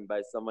done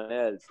by someone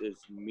else is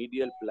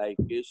medial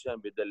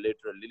plication with the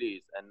lateral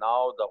release, and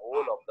now the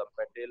whole of the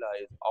patella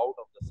is out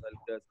of the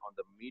sulcus on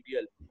the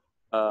medial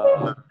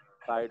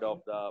side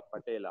of the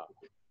patella.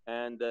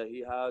 And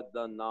he has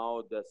done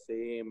now the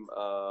same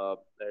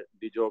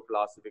Dijon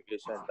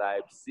classification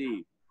type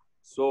C.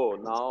 So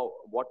now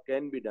what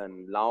can be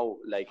done now?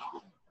 Like,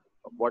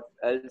 what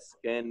else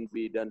can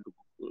be done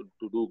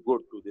to do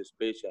good to this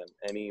patient?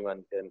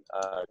 Anyone can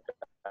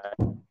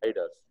guide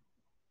us.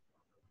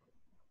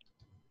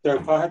 So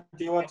Fahad,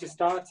 do you want to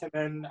start and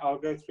then I'll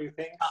go through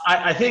things?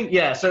 I think,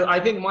 yeah. So I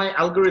think my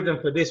algorithm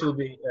for this will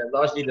be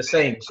largely the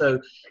same. So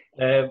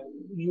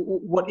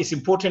what is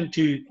important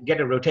to get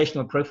a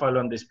rotational profile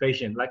on this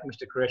patient, like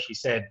Mr. Qureshi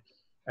said,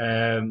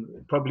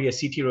 probably a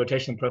CT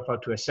rotation profile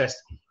to assess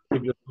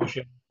tibial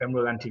torsion,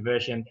 femoral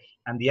anteversion,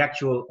 and the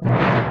actual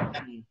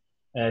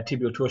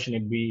tibial torsion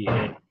would be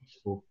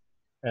useful.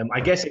 I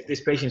guess if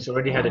this patient's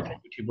already had a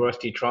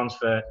tuberosity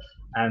transfer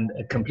and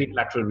a complete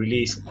lateral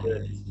release,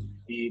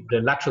 the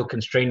lateral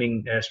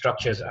constraining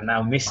structures are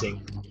now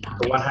missing.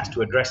 So one has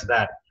to address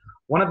that.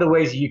 One of the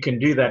ways you can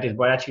do that is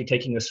by actually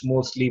taking a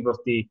small sleeve of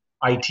the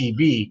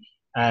ITB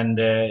and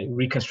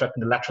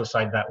reconstructing the lateral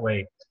side that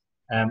way.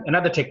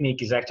 Another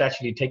technique is to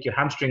actually take your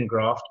hamstring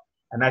graft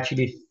and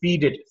actually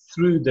feed it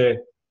through the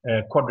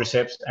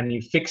quadriceps, and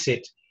you fix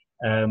it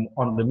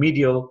on the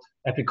medial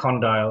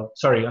epicondyle,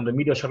 sorry, on the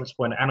medial shuttle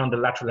spine and on the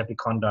lateral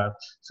epicondyle.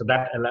 So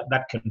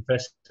that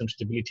confers some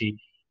stability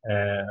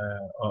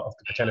of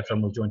the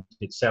patellofemoral joint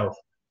itself.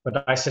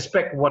 But I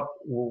suspect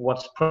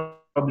what's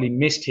probably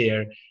missed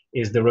here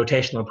is the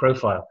rotational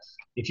profile.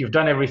 If you've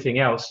done everything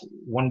else,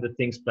 one of the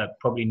things that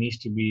probably needs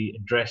to be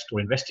addressed or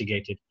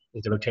investigated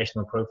is the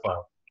rotational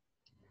profile.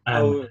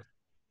 I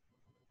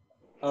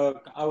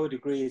would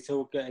agree.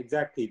 So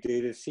exactly,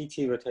 do the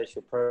CT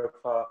rotational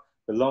profile,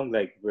 the long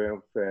leg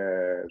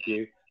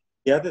view.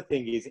 The other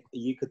thing is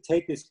you could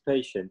take this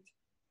patient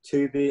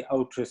to the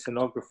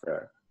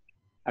ultrasonographer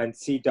and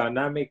see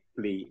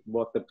dynamically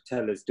what the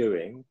patella is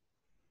doing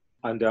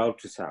under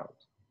ultrasound.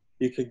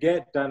 You can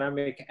get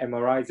dynamic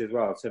MRIs as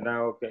well. So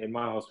now in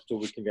my hospital,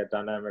 we can get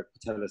dynamic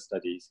patella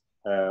studies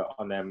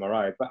on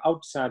MRI, but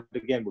ultrasound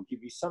again will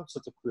give you some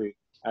sort of clue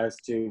as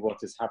to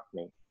what is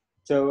happening.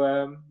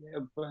 So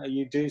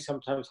you do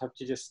sometimes have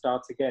to just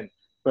start again,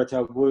 but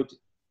I would,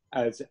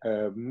 as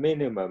a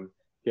minimum,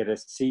 get a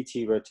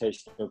CT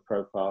rotational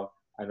profile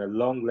and a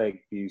long leg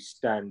view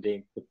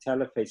standing,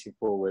 patella facing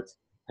forwards,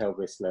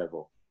 pelvis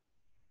level.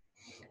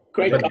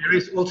 Great. But there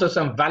is also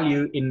some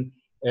value in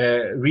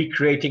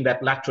recreating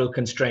that lateral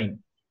constraint.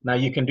 Now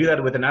you can do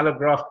that with an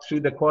allograft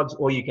through the quads,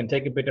 or you can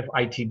take a bit of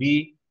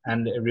ITB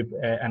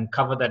and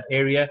cover that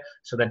area,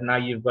 so that now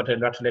you've got a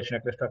lateral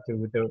eccentric structure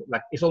with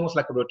it's almost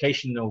like a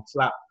rotational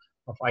flap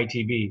of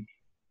ITB.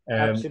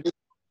 Absolutely.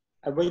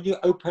 And when you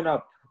open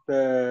up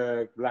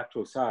the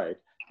lateral side,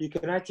 you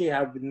can actually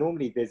have,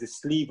 normally there's a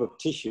sleeve of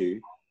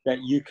tissue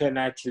that you can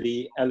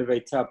actually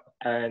elevate up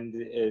and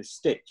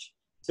stitch.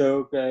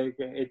 So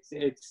it's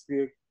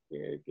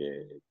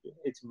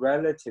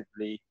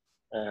relatively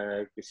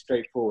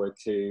straightforward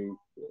to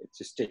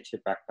stitch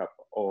it back up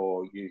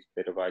or use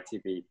a bit of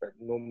ITB, but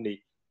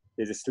normally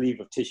there's a sleeve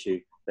of tissue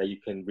that you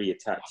can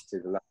reattach to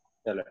the lateral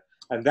patella.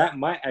 And that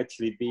might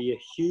actually be a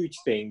huge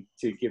thing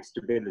to give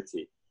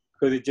stability,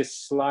 because it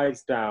just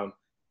slides down.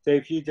 So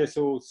if you just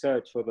all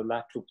search for the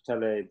lateral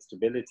patellar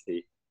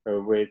instability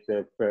with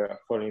the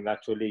following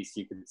lateral release,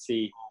 you can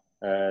see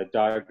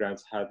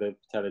diagrams how the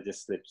patella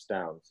just slips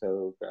down.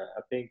 So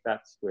I think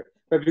that's where,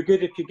 but it'd be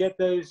good if you get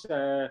those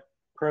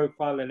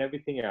profile and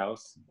everything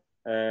else,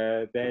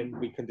 then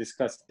we can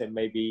discuss them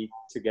maybe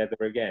together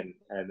again,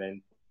 and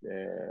then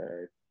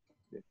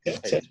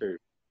take through.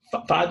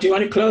 Fahad, do you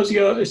want to close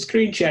your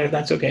screen share if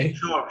that's okay?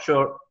 Sure,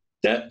 sure.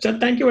 So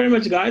thank you very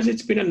much, guys.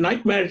 It's been a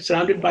nightmare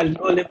surrounded by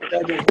lower limb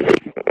surgeons,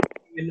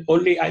 and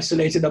only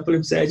isolated upper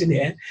limb surgeon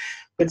here.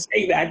 But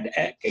saying that,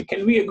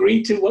 can we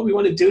agree to what we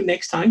want to do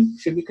next time?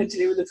 Should we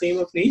continue with the theme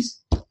of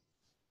knees?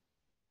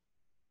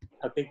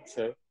 I think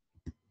so.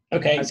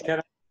 Okay.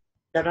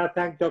 Can I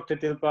thank Dr.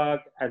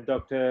 Dilbagh and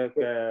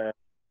Dr.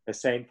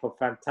 Hussain for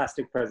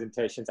fantastic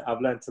presentations?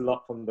 I've learned a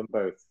lot from them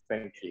both.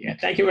 Thank you. Yeah,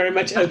 thank you very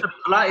much. The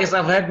politest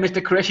I've had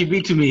Mr. Qureshi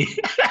be to me.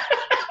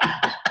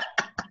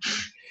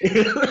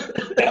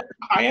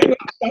 I am going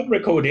to stop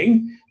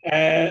recording.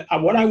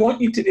 What I want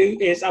you to do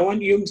is, I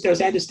want you, Mr.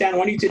 Hussain, to stand. I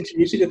want you to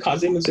introduce you to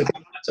Kazim and Sophie.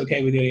 That's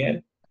okay with you, yeah?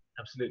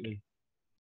 Absolutely.